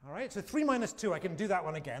 All right, so 3 minus 2, I can do that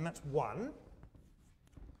one again, that's 1.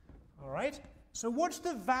 All right, so what's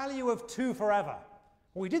the value of 2 forever?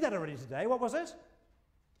 Well, we did that already today. What was it?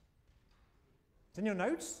 It's in your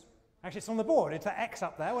notes. Actually, it's on the board. It's that X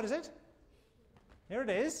up there. What is it? Here it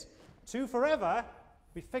is. 2 forever.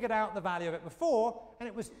 We figured out the value of it before, and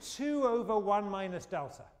it was 2 over 1 minus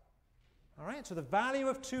delta. All right, so the value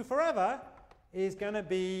of 2 forever is going to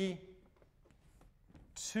be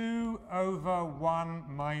 2 over 1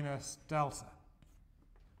 minus delta.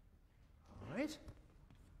 All right.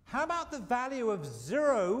 How about the value of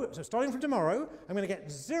 0? So starting from tomorrow, I'm going to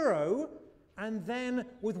get 0, and then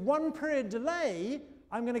with 1 period delay,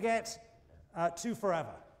 I'm going to get 2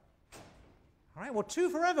 forever. All right, well, 2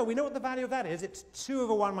 forever, we know what the value of that is. It's 2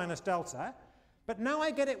 over 1 minus delta. But now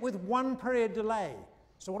I get it with 1 period delay.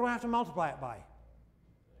 So what do I have to multiply it by?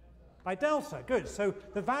 By delta. Good. So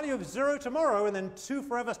the value of 0 tomorrow and then 2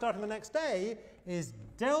 forever starting the next day is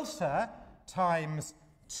delta times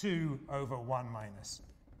 2 over 1 minus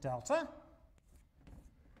delta.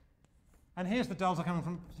 And here's the delta coming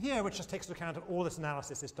from here, which just takes into account of all this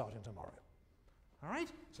analysis is starting tomorrow. All right,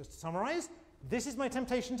 so to summarize, this is my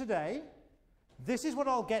temptation today. This is what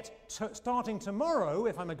I'll get starting tomorrow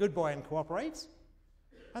if I'm a good boy and cooperate.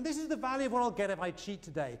 And this is the value of what I'll get if I cheat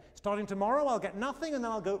today. Starting tomorrow, I'll get nothing, and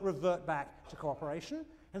then I'll revert back to cooperation.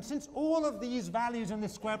 And since all of these values in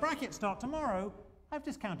this square bracket start tomorrow, I've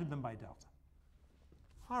discounted them by delta.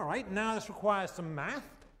 All right, now this requires some math.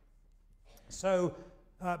 So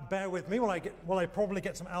bear with me while I probably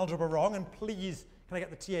get some algebra wrong, and please, can I get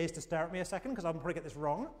the TAs to stare at me a second, because I'll probably get this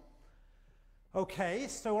wrong. Okay,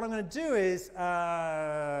 so what I'm going to do is,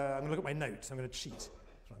 I'm going to look at my notes. I'm going to cheat.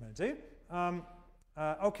 That's what I'm going to do.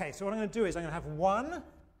 Okay, so what I'm going to do is I'm going to have 1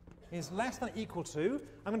 is less than or equal to.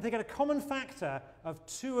 I'm going to take out a common factor of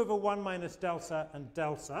 2 over 1 minus delta and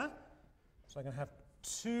delta. So I'm going to have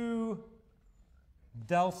 2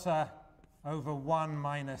 delta over 1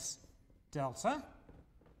 minus delta.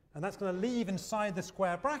 And that's going to leave inside the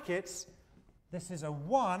square brackets. This is a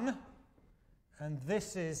 1, and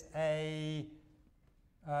this is a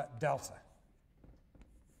delta.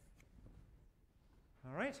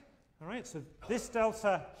 All right, so this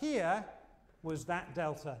delta here was that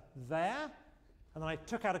delta there, and then I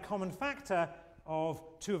took out a common factor of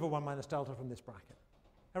 2 over 1 minus delta from this bracket.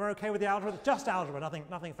 Everyone okay with the algebra? Just algebra,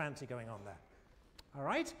 nothing fancy going on there. All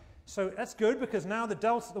right, so that's good because now the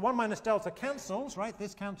 1 minus delta cancels, right?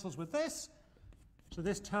 This cancels with this. So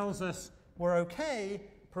this tells us we're okay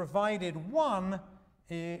provided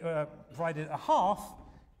provided a half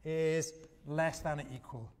is less than or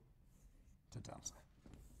equal to delta.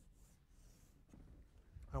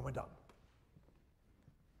 And we're done.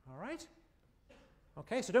 All right?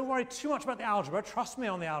 Okay, so don't worry too much about the algebra. Trust me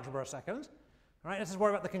on the algebra a second. All right, let's just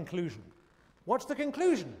worry about the conclusion. What's the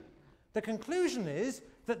conclusion? The conclusion is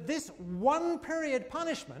that this one-period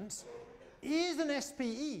punishment is an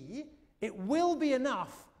SPE. It will be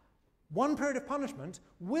enough. One period of punishment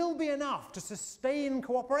will be enough to sustain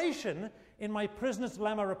cooperation in my prisoner's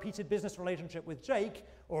dilemma repeated business relationship with Jake,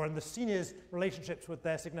 or in the seniors' relationships with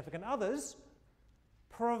their significant others,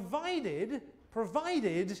 provided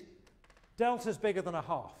delta's bigger than a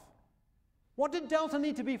half. What did delta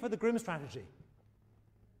need to be for the Grimm strategy?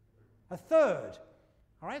 A third.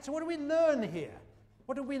 All right, so what do we learn here?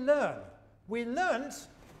 What did we learn? We learned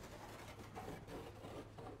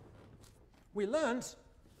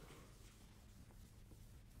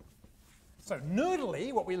so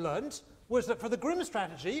noodly, what we learned was that for the Grimm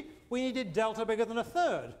strategy, we needed delta bigger than a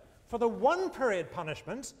third. For the one-period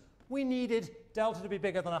punishment, we needed delta to be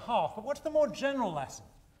bigger than a half. But what's the more general lesson?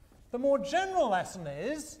 The more general lesson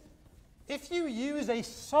is, if you use a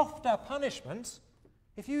softer punishment,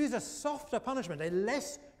 a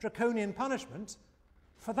less draconian punishment,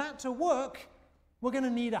 for that to work, we're going to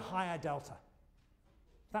need a higher delta.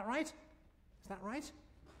 Is that right? Is that right?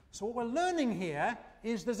 So what we're learning here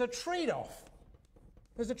is there's a trade-off.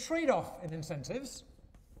 There's a trade-off in incentives.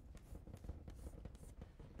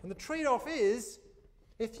 And the trade-off is,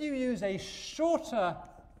 if you use a shorter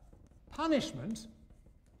punishment,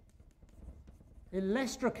 a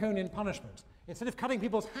less draconian punishment, instead of cutting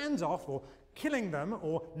people's hands off or killing them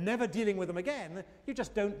or never dealing with them again, you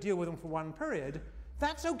just don't deal with them for one period.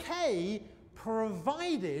 That's okay,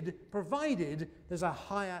 provided there's a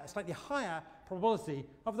slightly higher probability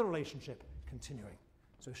of the relationship continuing.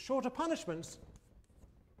 So shorter punishments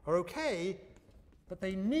are okay, but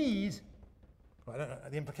they need, well, I don't know,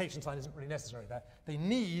 the implication sign isn't really necessary there. They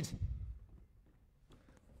need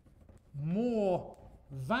more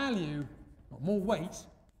value, or more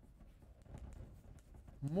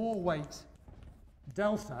weight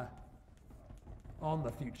delta on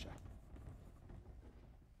the future.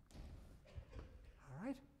 All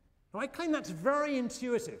right? Now I claim that's very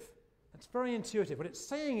intuitive. That's very intuitive. What it's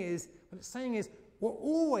saying is we're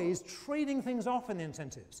always trading things off in the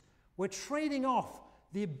incentives. We're trading off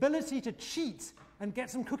the ability to cheat and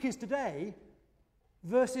get some cookies today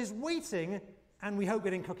versus waiting and we hope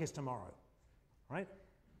getting cookies tomorrow. Right?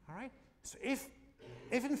 All right? So if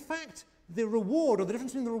in fact the reward, or the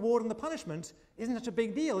difference between the reward and the punishment, isn't such a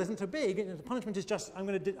big deal, isn't so big, and the punishment is just I'm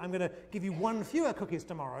going to give you one fewer cookies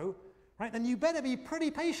tomorrow, right? Then you better be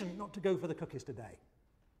pretty patient not to go for the cookies today.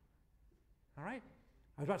 All right?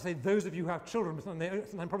 I was about to say those of you who have children,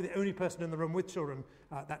 I'm probably the only person in the room with children,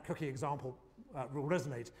 that cookie example will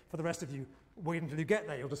resonate. For the rest of you, wait until you get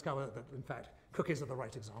there, you'll discover that, in fact, cookies are the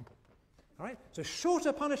right example. All right? So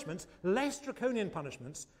shorter punishments, less draconian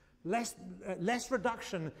punishments, less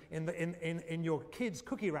reduction in your kid's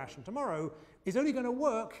cookie ration tomorrow is only going to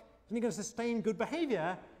work, it's only going to sustain good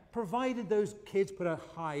behavior, provided those kids put a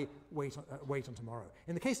high weight on tomorrow.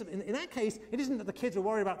 In that case, it isn't that the kids are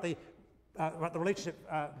worried about the relationship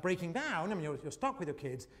breaking down. I mean, you're stuck with your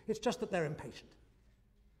kids. It's just that they're impatient.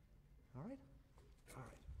 All right? All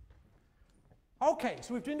right. Okay,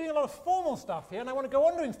 so we've been doing a lot of formal stuff here, and I want to go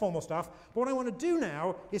on doing formal stuff, but what I want to do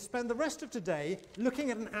now is spend the rest of today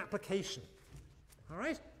looking at an application. All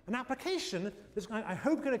right? An application that's, I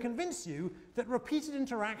hope, going to convince you that repeated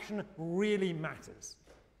interaction really matters.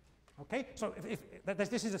 Okay? So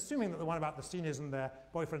this is assuming that the one about the seniors and their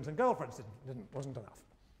boyfriends and girlfriends wasn't enough.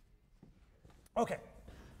 Okay.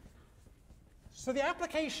 So the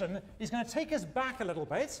application is going to take us back a little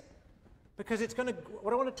bit, because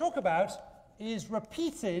what I want to talk about is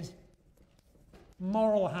repeated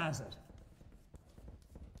moral hazard.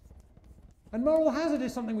 And moral hazard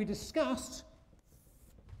is something we discussed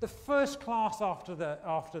the first class after the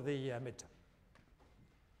midterm.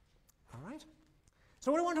 All right?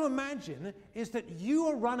 So what I want to imagine is that you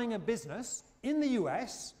are running a business in the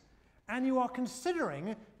US and you are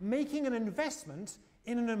considering making an investment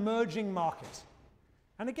in an emerging market.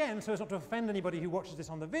 And again, so as not to offend anybody who watches this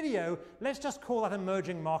on the video, let's just call that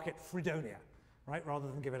emerging market Fredonia, right? Rather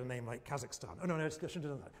than give it a name like Kazakhstan. Oh, no, I shouldn't have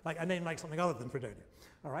done that. Like a name like something other than Fredonia.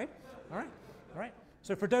 All right? All right? All right?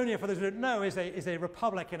 So Fredonia, for those who don't know, is a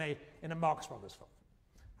republic in a Marx Brothers film.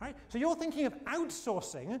 All right? So you're thinking of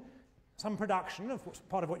outsourcing some production of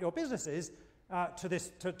part of what your business is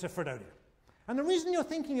to Fredonia. And the reason you're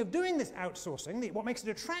thinking of doing this outsourcing, what makes it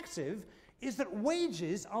attractive, is that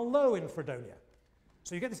wages are low in Fredonia.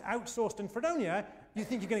 So you get this outsourced in Fredonia, you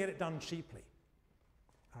think you're going to get it done cheaply.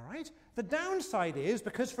 All right? The downside is,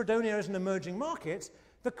 because Fredonia is an emerging market,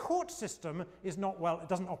 the court system is not well, it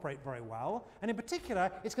doesn't operate very well, and in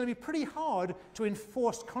particular, it's going to be pretty hard to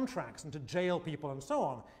enforce contracts and to jail people and so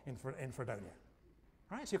on in Fredonia.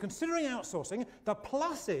 All right, so you're considering outsourcing. The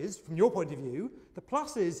plus is, from your point of view, the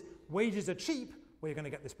plus is wages are cheap where you're going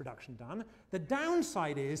to get this production done. The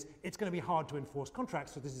downside is it's going to be hard to enforce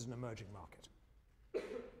contracts, so this is an emerging market.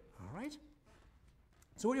 All right?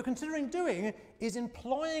 So what you're considering doing is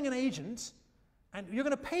employing an agent, and you're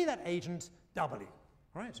going to pay that agent W.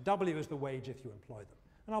 All right? So W is the wage if you employ them.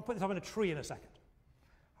 And I'll put this up in a tree in a second.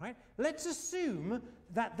 All right? Let's assume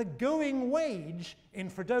that the going wage in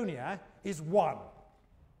Fredonia is 1. All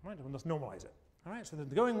right? And let's normalize it. All right? So the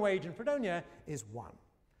going wage in Fredonia is 1.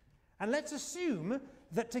 And let's assume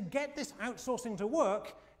that to get this outsourcing to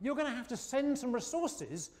work, you're going to have to send some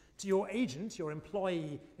resources to your agent, your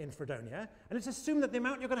employee in Fredonia, and let's assume that the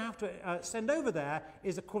amount you're going to have to send over there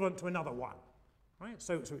is equivalent to another 1. Right?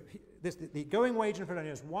 So the going wage in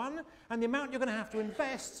Fredonia is 1, and the amount you're going to have to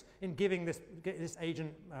invest in giving this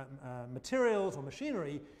agent materials or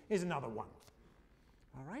machinery is another 1.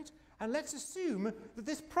 All right? And let's assume that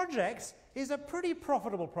this project is a pretty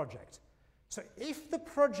profitable project. So if the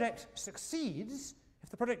project succeeds, if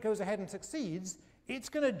the project goes ahead and succeeds, it's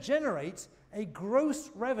going to generate a gross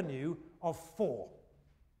revenue of 4.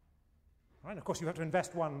 Right? Of course, you have to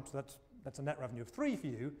invest 1, so that's a net revenue of 3 for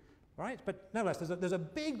you. Right? But nevertheless, there's a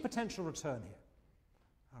big potential return here.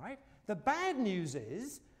 All right? The bad news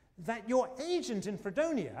is that your agent in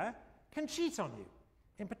Fredonia can cheat on you.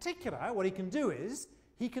 In particular, what he can do is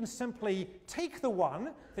he can simply take the 1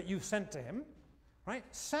 that you've sent to him, right?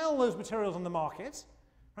 Sell those materials on the market,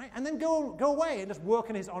 right? And then go away and just work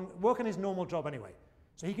in his normal job anyway.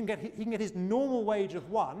 So he can get his normal wage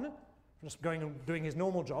of 1, just going and doing his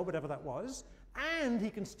normal job, whatever that was, and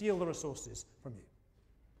he can steal the resources from you.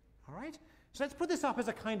 All right? So let's put this up as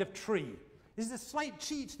a kind of tree. This is a slight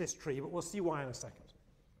cheat, this tree, but we'll see why in a second.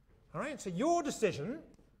 All right? So your decision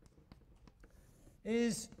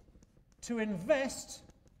is to invest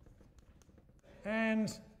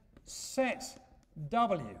and set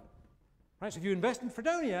W. Right? So if you invest in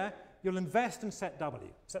Fredonia, you'll invest and set W,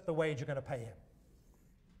 set the wage you're going to pay him.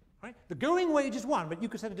 Right? The going wage is 1, but you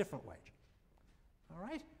could set a different wage. All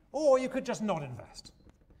right? Or you could just not invest.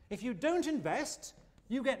 If you don't invest,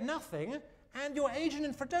 you get nothing, and your agent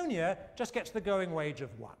in Fredonia just gets the going wage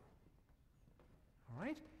of 1. All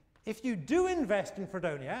right? If you do invest in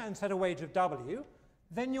Fredonia and set a wage of W,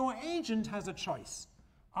 then your agent has a choice.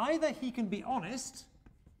 Either he can be honest,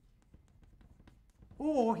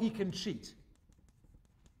 or he can cheat.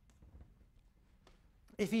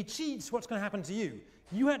 If he cheats, what's going to happen to you?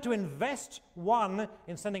 You had to invest 1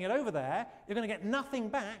 in sending it over there. You're going to get nothing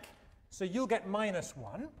back, so you'll get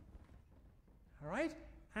 -1. All right?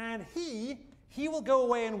 And he will go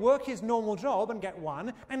away and work his normal job and get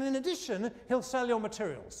 1, and in addition, he'll sell your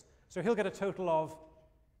materials. So he'll get a total of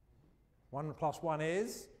 1 plus 1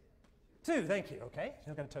 is 2. Thank you. Okay? So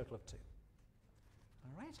he'll get a total of 2.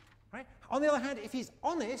 All right? Right? On the other hand, if he's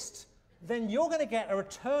honest, then you're going to get a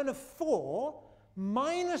return of 4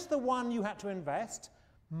 minus the 1 you had to invest,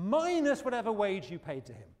 minus whatever wage you paid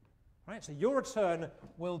to him. Right? So your return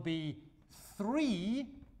will be 3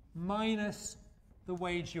 minus the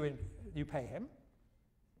wage you pay him.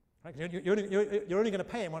 Right? You're only going to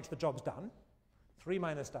pay him once the job's done. 3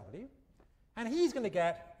 minus W. And he's going to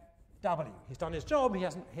get W. He's done his job. He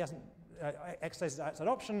hasn't exercised his outside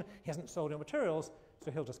option. He hasn't sold your materials,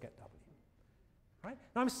 so he'll just get W. Right?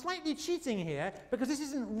 Now I'm slightly cheating here because this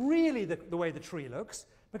isn't really the way the tree looks,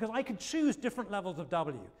 because I could choose different levels of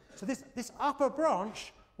W. So this upper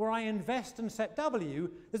branch where I invest and set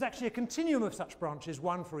W, there's actually a continuum of such branches,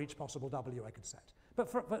 1 for each possible W I could set. But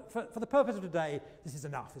for the purpose of today, this is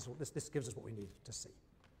enough. This gives us what we need to see.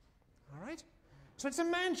 All right? So let's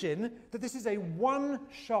imagine that this is a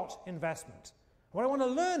one-shot investment. What I want to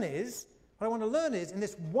learn is, in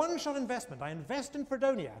this one-shot investment, I invest in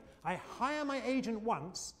Fredonia, I hire my agent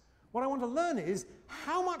once. What I want to learn is,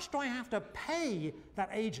 how much do I have to pay that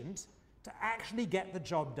agent to actually get the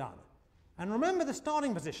job done? And remember the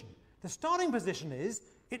starting position. The starting position is,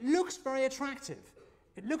 it looks very attractive.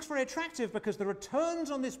 It looks very attractive because the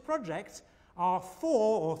returns on this project are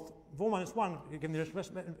 4, or 4 minus 1, given the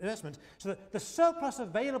investment. So that the surplus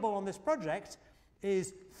available on this project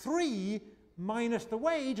is 3 minus the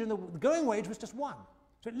wage, and the going wage was just 1.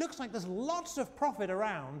 So it looks like there's lots of profit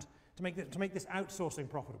around to make this outsourcing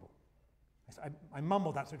profitable. I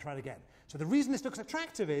mumbled that, so try it again. So the reason this looks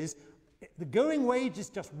attractive is the going wage is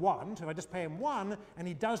just 1, so if I just pay him 1 and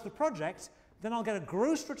he does the project, then I'll get a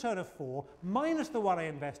gross return of 4 minus the 1 I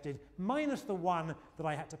invested minus the 1 that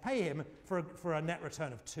I had to pay him for a net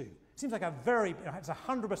return of 2. Seems like it's a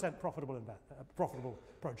 100% profitable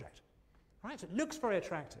project. Right? So it looks very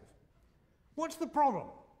attractive. What's the problem?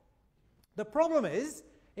 The problem is,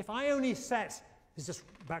 if I only set this is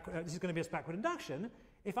going to be a backward induction.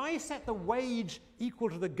 If I set the wage equal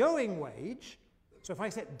to the going wage, so if I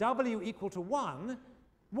set W equal to 1,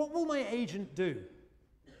 what will my agent do?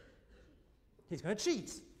 He's going to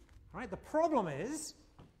cheat. Right? The problem is,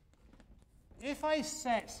 if I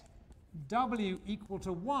set W equal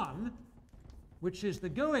to 1, which is the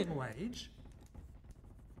going wage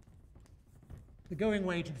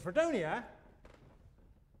in Fredonia,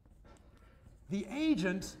 the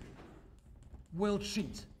agent will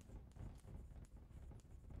cheat.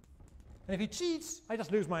 And if he cheats, I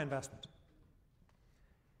just lose my investment.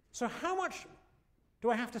 So how much do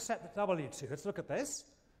I have to set the W to? Let's look at this.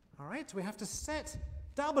 All right, so we have to set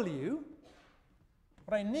W.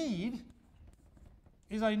 What I need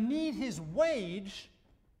is I need his wage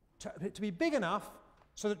to be big enough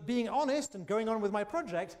so that being honest and going on with my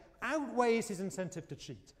project outweighs his incentive to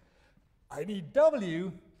cheat. I need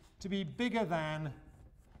W to be bigger than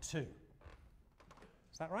 2. Is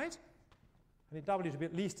that right? I need W to be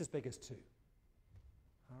at least as big as 2.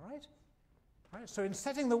 All right? All right, so in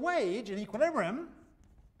setting the wage in equilibrium,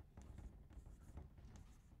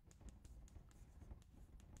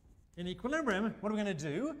 what are we going to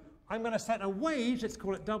do? I'm going to set a wage, let's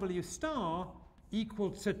call it W star,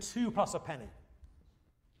 equal to 2 plus a penny.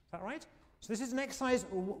 Is that right? So this is an exercise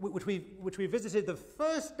which we visited the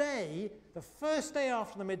first day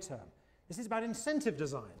after the midterm. This is about incentive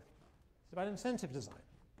design. It's about incentive design.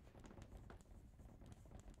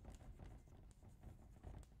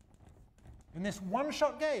 In this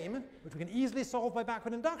one-shot game, which we can easily solve by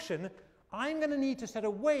backward induction, I'm going to need to set a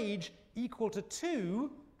wage equal to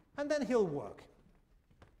 2, and then he'll work.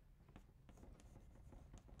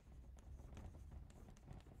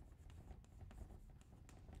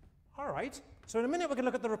 All right, so in a minute we're going to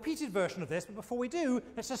look at the repeated version of this, but before we do,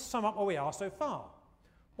 let's just sum up where we are so far.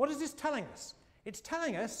 What is this telling us? It's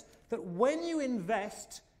telling us that when you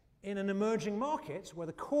invest in an emerging market where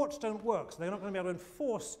the courts don't work, so they're not going to be able to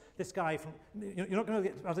enforce this guy you're not going to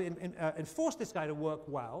be able to enforce this guy to work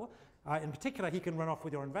well. In particular, he can run off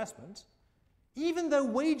with your investment. Even though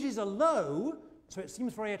wages are low, so it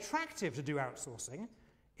seems very attractive to do outsourcing,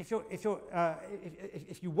 if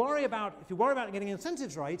you worry about getting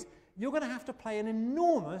incentives right, you're going to have to pay an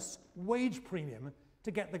enormous wage premium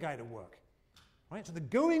to get the guy to work. Right? So the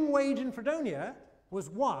going wage in Fredonia was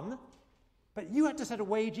 1, but you had to set a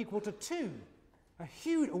wage equal to 2, a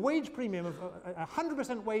wage premium of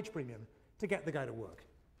 100% wage premium to get the guy to work.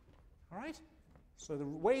 All right? So the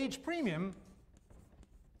wage premium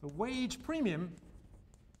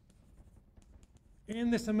in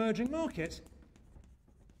this emerging market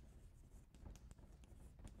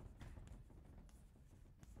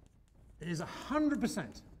is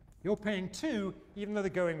 100%. You're paying 2, even though the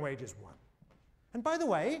going wage is 1. And by the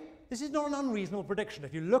way, this is not an unreasonable prediction.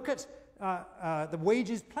 If you look at the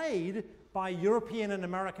wages paid by European and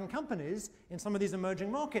American companies in some of these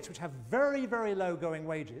emerging markets, which have very, very low going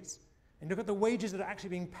wages, and look at the wages that are actually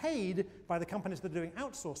being paid by the companies that are doing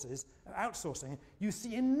outsourcing, you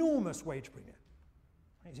see enormous wage premium.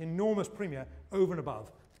 It's enormous premium over and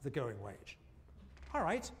above the going wage. All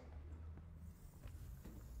right.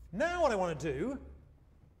 Now what I want to do,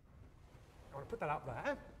 I want to put that up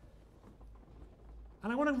there,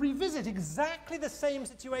 and I want to revisit exactly the same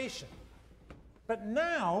situation. But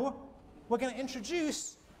now we're going to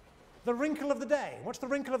introduce the wrinkle of the day. What's the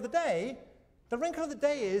wrinkle of the day? The wrinkle of the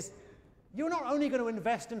day is you're not only going to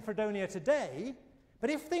invest in Fredonia today, but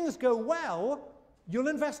if things go well, you'll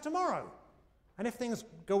invest tomorrow. And if things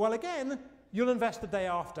go well again, you'll invest the day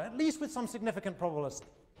after, at least with some significant probability.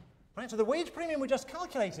 Right? So the wage premium we just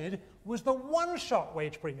calculated was the one-shot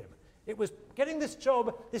wage premium. It was getting this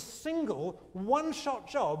job, this single one-shot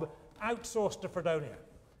job, outsourced to Fredonia.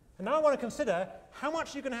 And now I want to consider how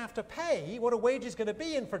much you're going to have to pay, what a wage is going to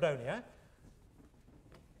be in Fredonia,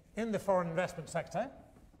 in the foreign investment sector,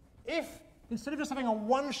 if instead of just having a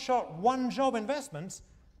one-shot, one-job investment,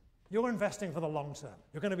 you're investing for the long term.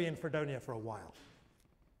 You're going to be in Fredonia for a while.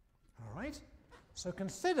 All right? So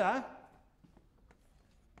consider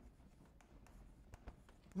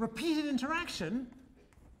repeated interaction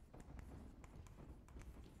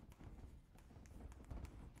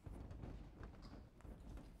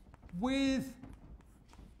with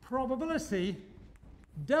probability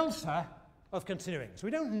delta of continuing. So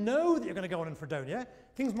we don't know that you're going to go on in Fredonia.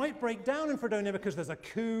 Things might break down in Fredonia because there's a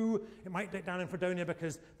coup. It might break down in Fredonia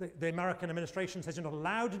because the American administration says you're not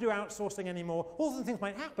allowed to do outsourcing anymore. All sorts of things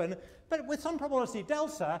might happen, but with some probability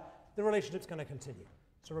delta, the relationship's going to continue.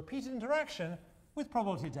 So repeated interaction with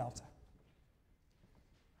probability delta.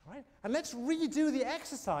 All right? And let's redo the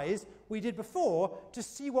exercise we did before to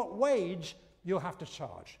see what wage you'll have to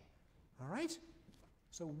charge. All right?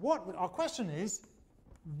 So our question is,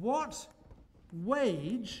 what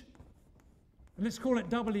wage, and let's call it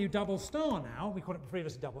W double star now. We called it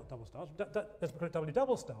previously double star. Let's call it W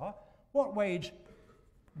double star. What wage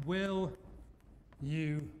will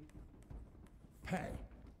you pay?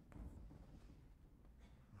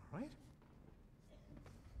 All right.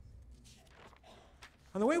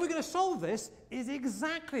 And the way we're going to solve this is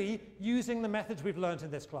exactly using the methods we've learned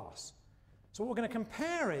in this class. So what we're going to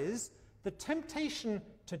compare is the temptation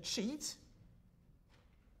to cheat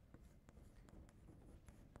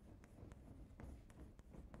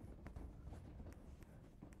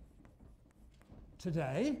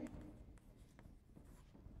today, and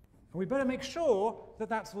we better make sure that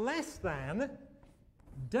that's less than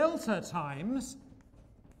delta times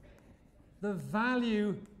the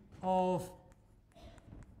value of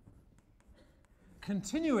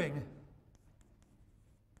continuing,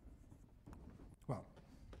 well,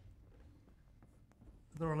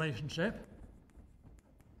 the relationship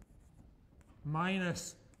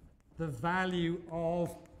minus the value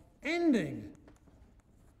of ending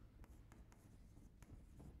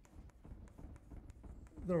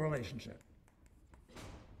the relationship.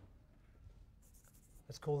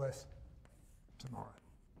 Let's call this tomorrow.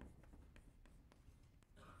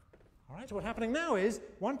 All right, so what's happening now is,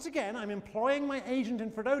 once again, I'm employing my agent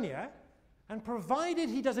in Fredonia, and provided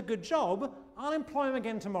he does a good job, I'll employ him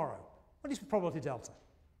again tomorrow, at least with probability delta.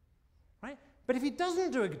 Right? But if he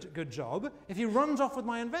doesn't do a good job, if he runs off with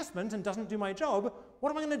my investment and doesn't do my job,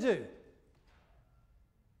 what am I going to do?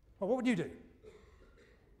 Well, what would you do?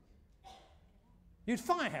 You'd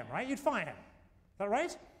fire him, right? You'd fire him. Is that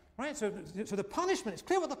right? Right? So the punishment, it's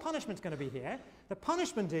clear what the punishment's going to be here. The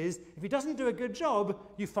punishment is, if he doesn't do a good job,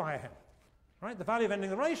 you fire him. Right? The value of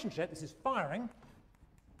ending the relationship, this is firing.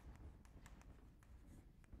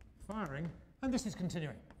 Firing, and this is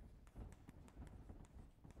continuing.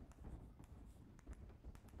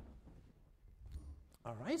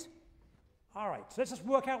 All right? All right, so let's just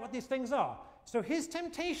work out what these things are. So his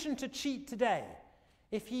temptation to cheat today.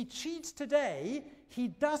 If he cheats today, he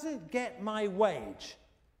doesn't get my wage.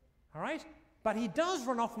 All right? But he does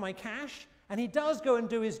run off my cash, and he does go and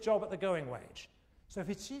do his job at the going wage. So if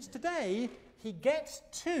he cheats today, he gets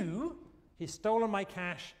 2, he's stolen my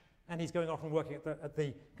cash, and he's going off and working at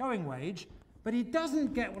the going wage, but he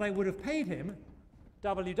doesn't get what I would have paid him,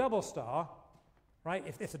 W double star, right,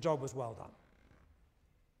 if the job was well done.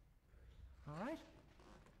 All right?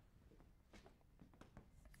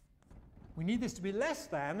 We need this to be less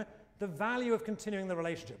than the value of continuing the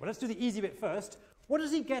relationship. Well, let's do the easy bit first. What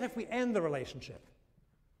does he get if we end the relationship?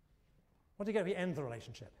 What does he get if we end the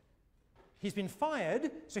relationship? He's been fired,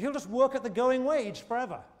 so he'll just work at the going wage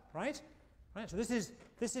forever, right? Right. So this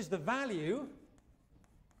is the value.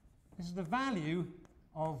 This is the value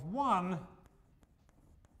of 1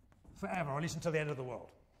 forever, or at least until the end of the world.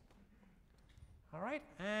 All right,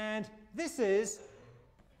 and this is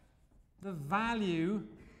the value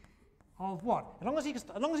of what? As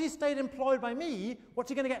long as he stayed employed by me, what's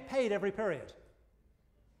he going to get paid every period?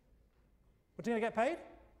 What's he going to get paid?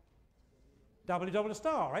 W double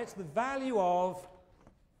star, right? So the value of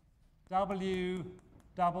W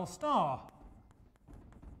double star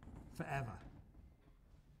forever.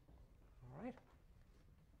 All right?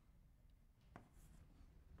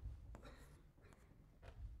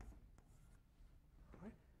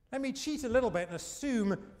 Let me cheat a little bit and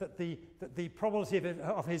assume that the probability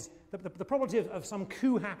the probability of some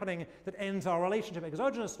coup happening that ends our relationship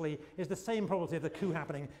exogenously is the same probability of the coup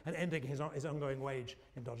happening and ending his ongoing wage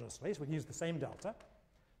endogenously. So we can use the same delta.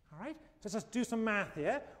 All right. So let's just do some math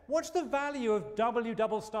here. What's the value of W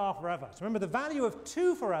double star forever? So remember, the value of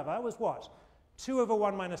 2 forever was what? 2 over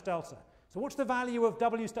 1 minus delta. So what's the value of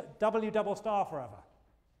W double star forever?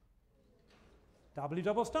 W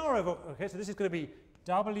double star over. Okay. So this is going to be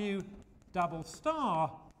W double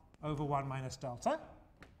star over 1 minus delta.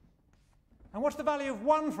 And what's the value of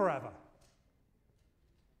 1 forever?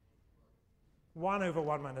 1 over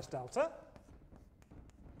 1 minus delta.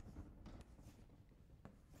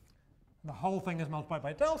 And the whole thing is multiplied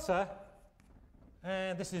by delta.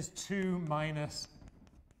 And this is 2 minus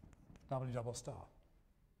W double star.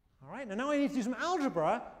 All right, now I need to do some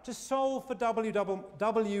algebra to solve for W double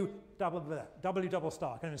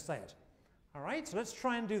star. I can't even say it. All right, so let's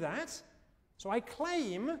try and do that. So I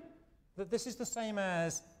claim that this is the same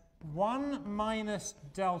as 1 minus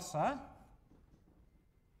delta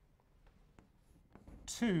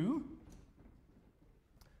 2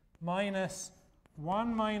 minus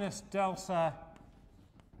 1 minus delta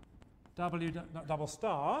W double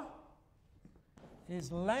star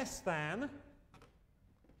is less than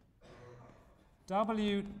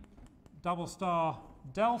W double star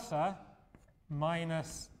delta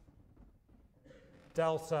minus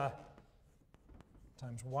delta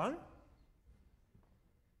times 1.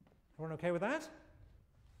 Everyone okay with that?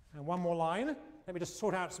 And one more line. Let me just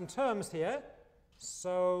sort out some terms here.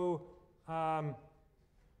 So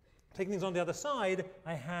taking things on the other side,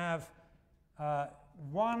 I have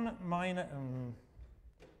 1 minus...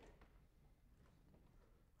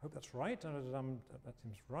 I hope that's right. That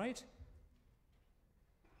seems right.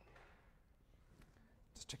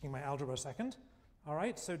 Just checking my algebra a second. All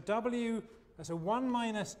right, so so 1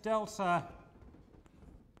 minus delta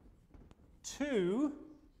 2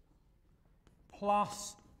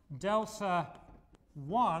 plus delta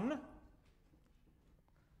 1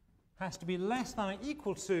 has to be less than or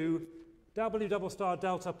equal to w double star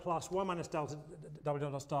delta plus 1 minus delta w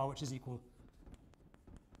double star, which is equal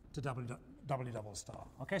to w double star.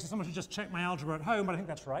 Okay, so someone should just check my algebra at home, but I think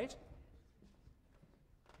that's right.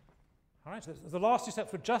 All right, so the last two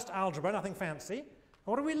steps were just algebra, nothing fancy. And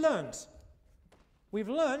what have we learnt? We've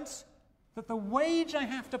learnt that the wage I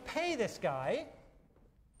have to pay this guy,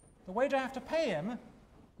 the wage I have to pay him,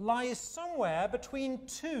 lies somewhere between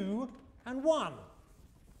 2 and 1.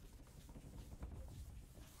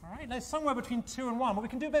 All right, lies somewhere between 2 and 1. But we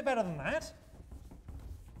can do a bit better than that.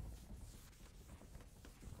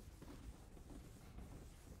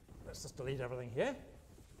 Let's just delete everything here.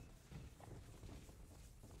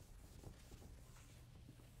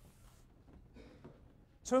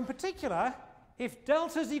 So in particular, if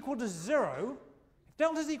delta is equal to 0,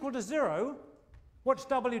 what's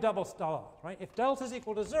w double star, right? If delta is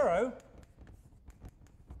equal to 0,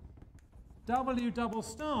 w double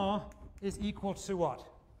star is equal to what?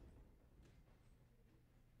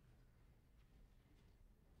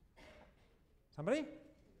 Somebody?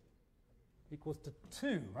 Equals to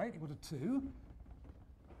 2, right? Equal to 2,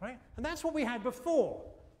 right? And that's what we had before.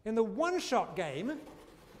 In the one-shot game,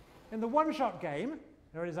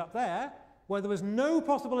 there it is up there, where there was no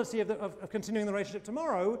possibility of continuing the relationship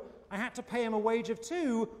tomorrow, I had to pay him a wage of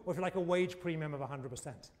 2, or if you like, a wage premium of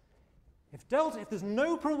 100%. If there's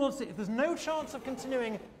no probability, if there's no chance of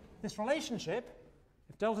continuing this relationship,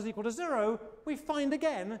 if delta is equal to 0, we find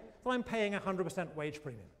again that I'm paying 100% wage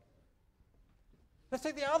premium. Let's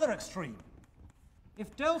take the other extreme.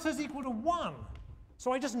 If delta is equal to 1,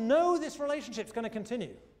 so I just know this relationship is going to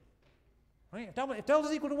continue. Right? If delta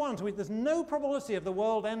is equal to 1, so there's no probability of the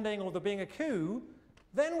world ending or there being a coup,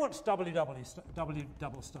 then what's w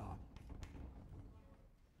double star?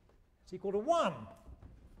 It's equal to 1.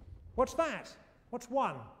 What's that? What's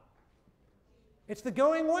 1? It's the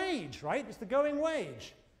going wage, right? It's the going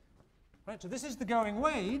wage. Right? So this is the going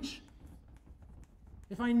wage.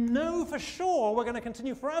 If I know for sure we're going to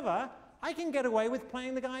continue forever, I can get away with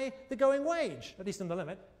paying the guy the going wage, at least in the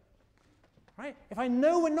limit. Right? If I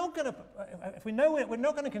know we're not going to, if we know we're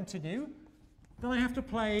not going to continue, then I have to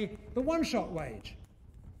pay the one-shot wage.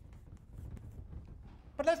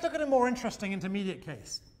 But let's look at a more interesting intermediate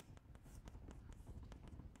case.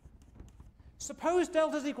 Suppose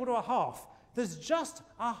delta is equal to a half. There's just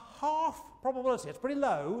a half probability. It's pretty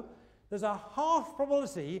low. There's a half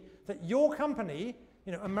probability that your company,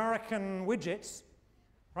 American Widgets,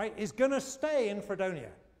 right, is going to stay in Fredonia.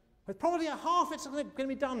 With probably a half it's going to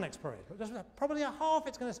be done next period. But there's probably a half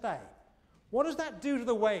it's going to stay. What does that do to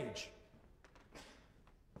the wage?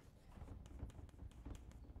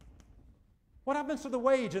 What happens to the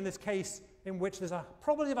wage in this case in which there's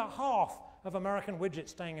probably about half of American Widgets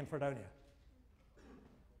staying in Fredonia?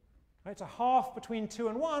 Right, it's a half between 2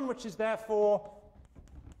 and 1, which is therefore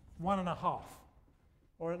 1.5.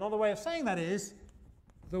 Or another way of saying that is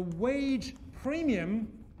the wage premium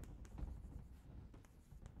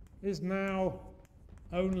is now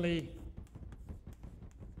only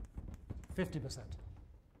 50%.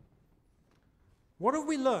 What have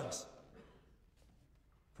we learnt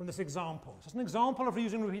from this example? It's just an example of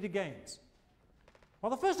using repeated gains.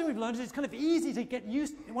 Well, the first thing we've learned is it's kind of easy to get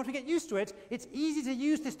used, once we get used to it, it's easy to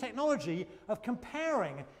use this technology of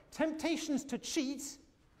comparing temptations to cheat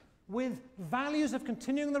with values of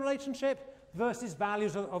continuing the relationship versus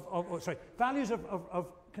values of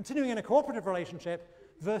continuing in a cooperative relationship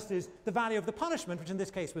versus the value of the punishment, which in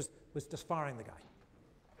this case was just firing the guy.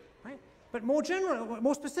 Right? But more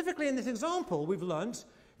specifically in this example, we've learnt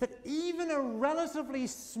that even a relatively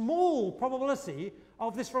small probability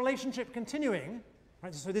of this relationship continuing,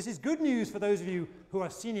 right, so this is good news for those of you who are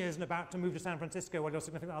seniors and about to move to San Francisco while your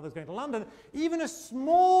significant other is going to London, even a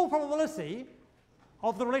small probability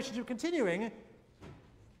of the relationship continuing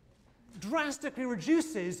drastically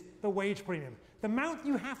reduces the wage premium. The amount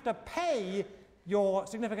you have to pay your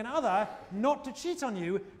significant other not to cheat on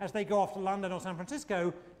you as they go off to London or San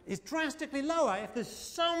Francisco is drastically lower if there's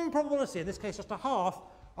some probability, in this case just a half,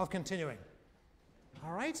 of continuing.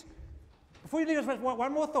 All right? Before you leave us,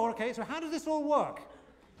 one more thought, okay? So how does this all work?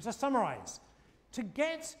 Let's summarize. To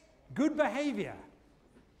get good behavior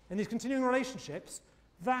in these continuing relationships,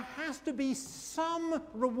 there has to be some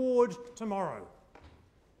reward tomorrow.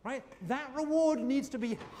 Right? That reward needs to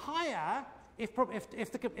be higher if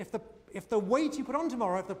the weight you put on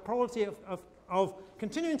tomorrow, if the probability of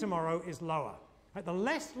continuing tomorrow is lower. Right? The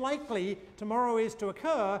less likely tomorrow is to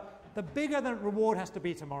occur, the bigger the reward has to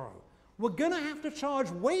be tomorrow. We're going to have to charge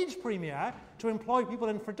wage premia to employ people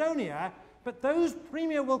in Fredonia, but those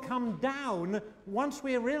premia will come down once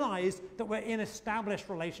we realize that we're in established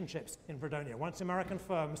relationships in Fredonia, once American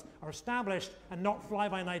firms are established and not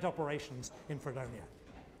fly-by-night operations in Fredonia.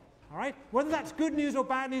 All right? Whether that's good news or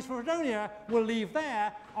bad news for Fredonia, we'll leave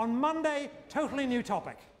there. On Monday, totally new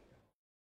topic.